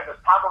screaming at the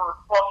top of her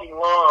fucking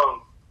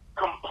lungs,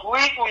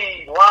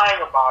 completely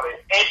lying about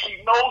it, and she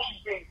knows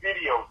she's being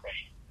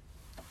videotaped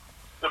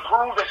to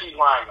prove that she's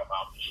lying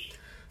about the shit.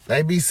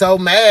 They be so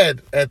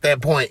mad at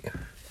that point.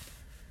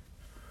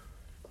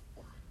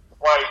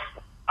 Like,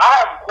 I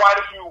have quite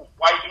a few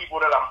white people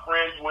that I'm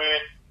friends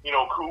with, you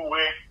know, cool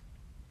with,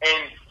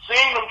 and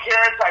seeing them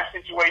Karen type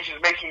situations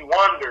makes me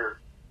wonder,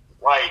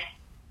 like,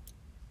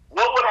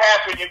 what would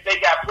happen if they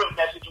got put in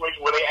that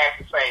situation where they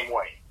act the same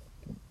way?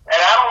 And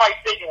I don't like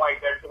thinking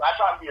like that because I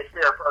try to be a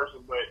fair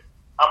person, but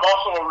I'm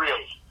also a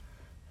realist,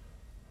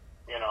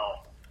 you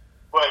know.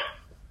 But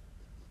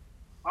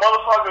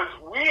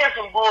motherfuckers, we in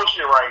some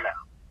bullshit right now.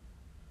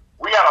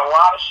 We got a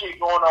lot of shit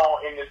going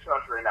on in this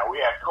country right now. We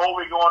have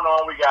COVID going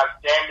on. We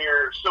got damn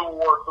near Civil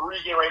War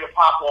 3 getting ready to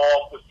pop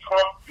off. The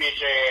Trump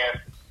bitch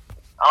ass.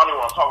 I don't even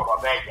want to talk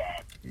about that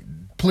guy.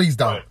 Please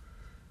don't. But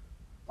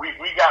we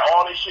got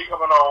all this shit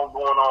going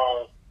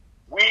on.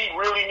 We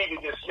really need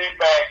to just sit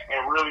back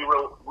and really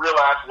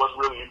realize what's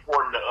really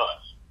important to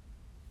us.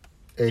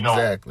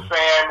 Exactly. You know,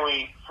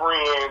 family,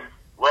 friends,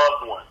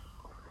 loved ones.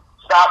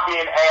 Stop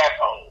being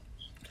assholes.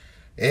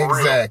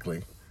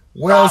 Exactly.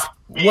 Well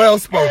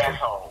spoken.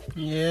 Assholes.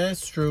 Yeah,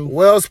 it's true.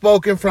 Well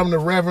spoken from the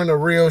Reverend of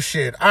Real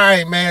Shit. All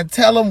right, man.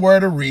 Tell them where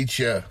to reach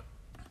you.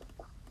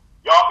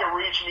 Y'all can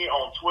reach me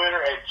on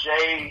Twitter at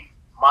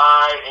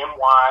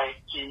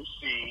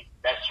JMY2C.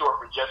 That's short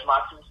for just my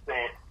 2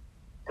 cents.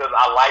 Because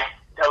I like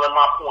telling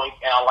my points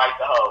and I like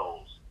the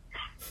hoes.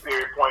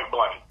 Period, point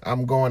blank.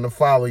 I'm going to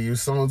follow you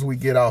as soon as we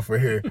get off of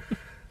here.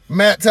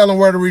 Matt, tell them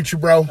where to reach you,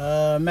 bro.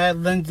 Matt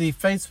Lindsay,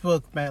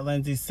 Facebook, Matt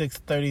Lindsay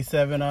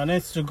 637 on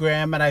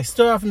Instagram, and I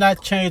still have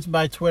not changed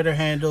my Twitter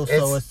handle,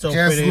 so it's still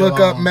just pretty look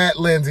long. up Matt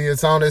Lindsay.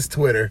 It's on his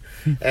Twitter.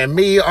 And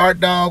me,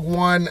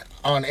 ArtDog1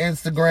 on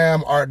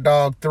Instagram,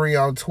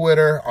 ArtDog3 on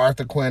Twitter,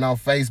 Arthur Quinn on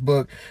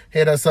Facebook.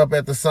 Hit us up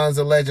at the Sons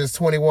of Legends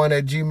 21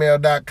 at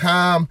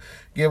gmail.com.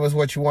 Give us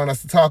what you want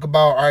us to talk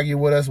about. Argue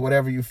with us,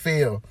 whatever you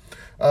feel.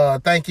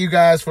 Thank you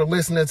guys for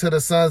listening to the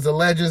Sons of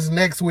Legends.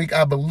 Next week,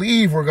 I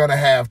believe we're going to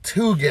have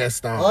 2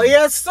 guests on. Oh,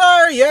 yes,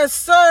 sir. Yes,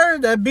 sir.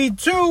 That'd be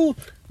 2.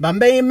 My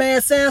main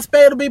man, Sam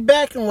Spade, will be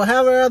back, and we'll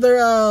have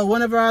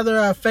one of our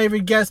other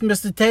favorite guests,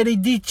 Mr. Teddy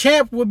D.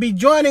 Champ, will be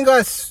joining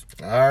us.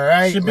 All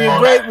right, Should man. be a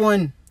great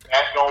one.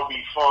 That's going to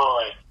be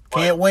fun.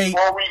 Can't wait.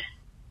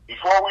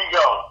 Before we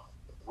go,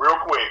 real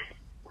quick,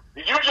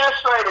 did you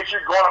just say that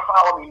you're going to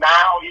follow me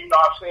now, even though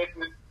I've said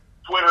this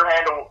Twitter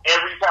handle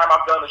every time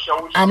I've done the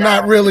show with you? I'm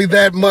not really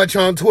that much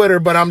on Twitter,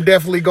 but I'm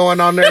definitely going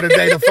on there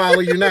today to follow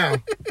you now.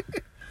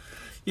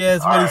 Yeah,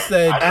 that's what he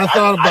said. I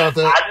thought about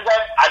that. I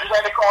just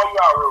had to call you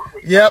out real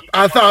quick. Yep,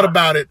 I thought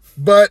about it,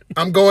 but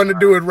I'm going to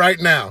do it right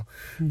now.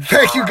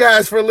 Thank you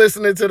guys for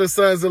listening to the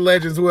Sons of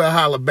Legends. We'll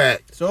holla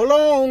back. So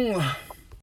long.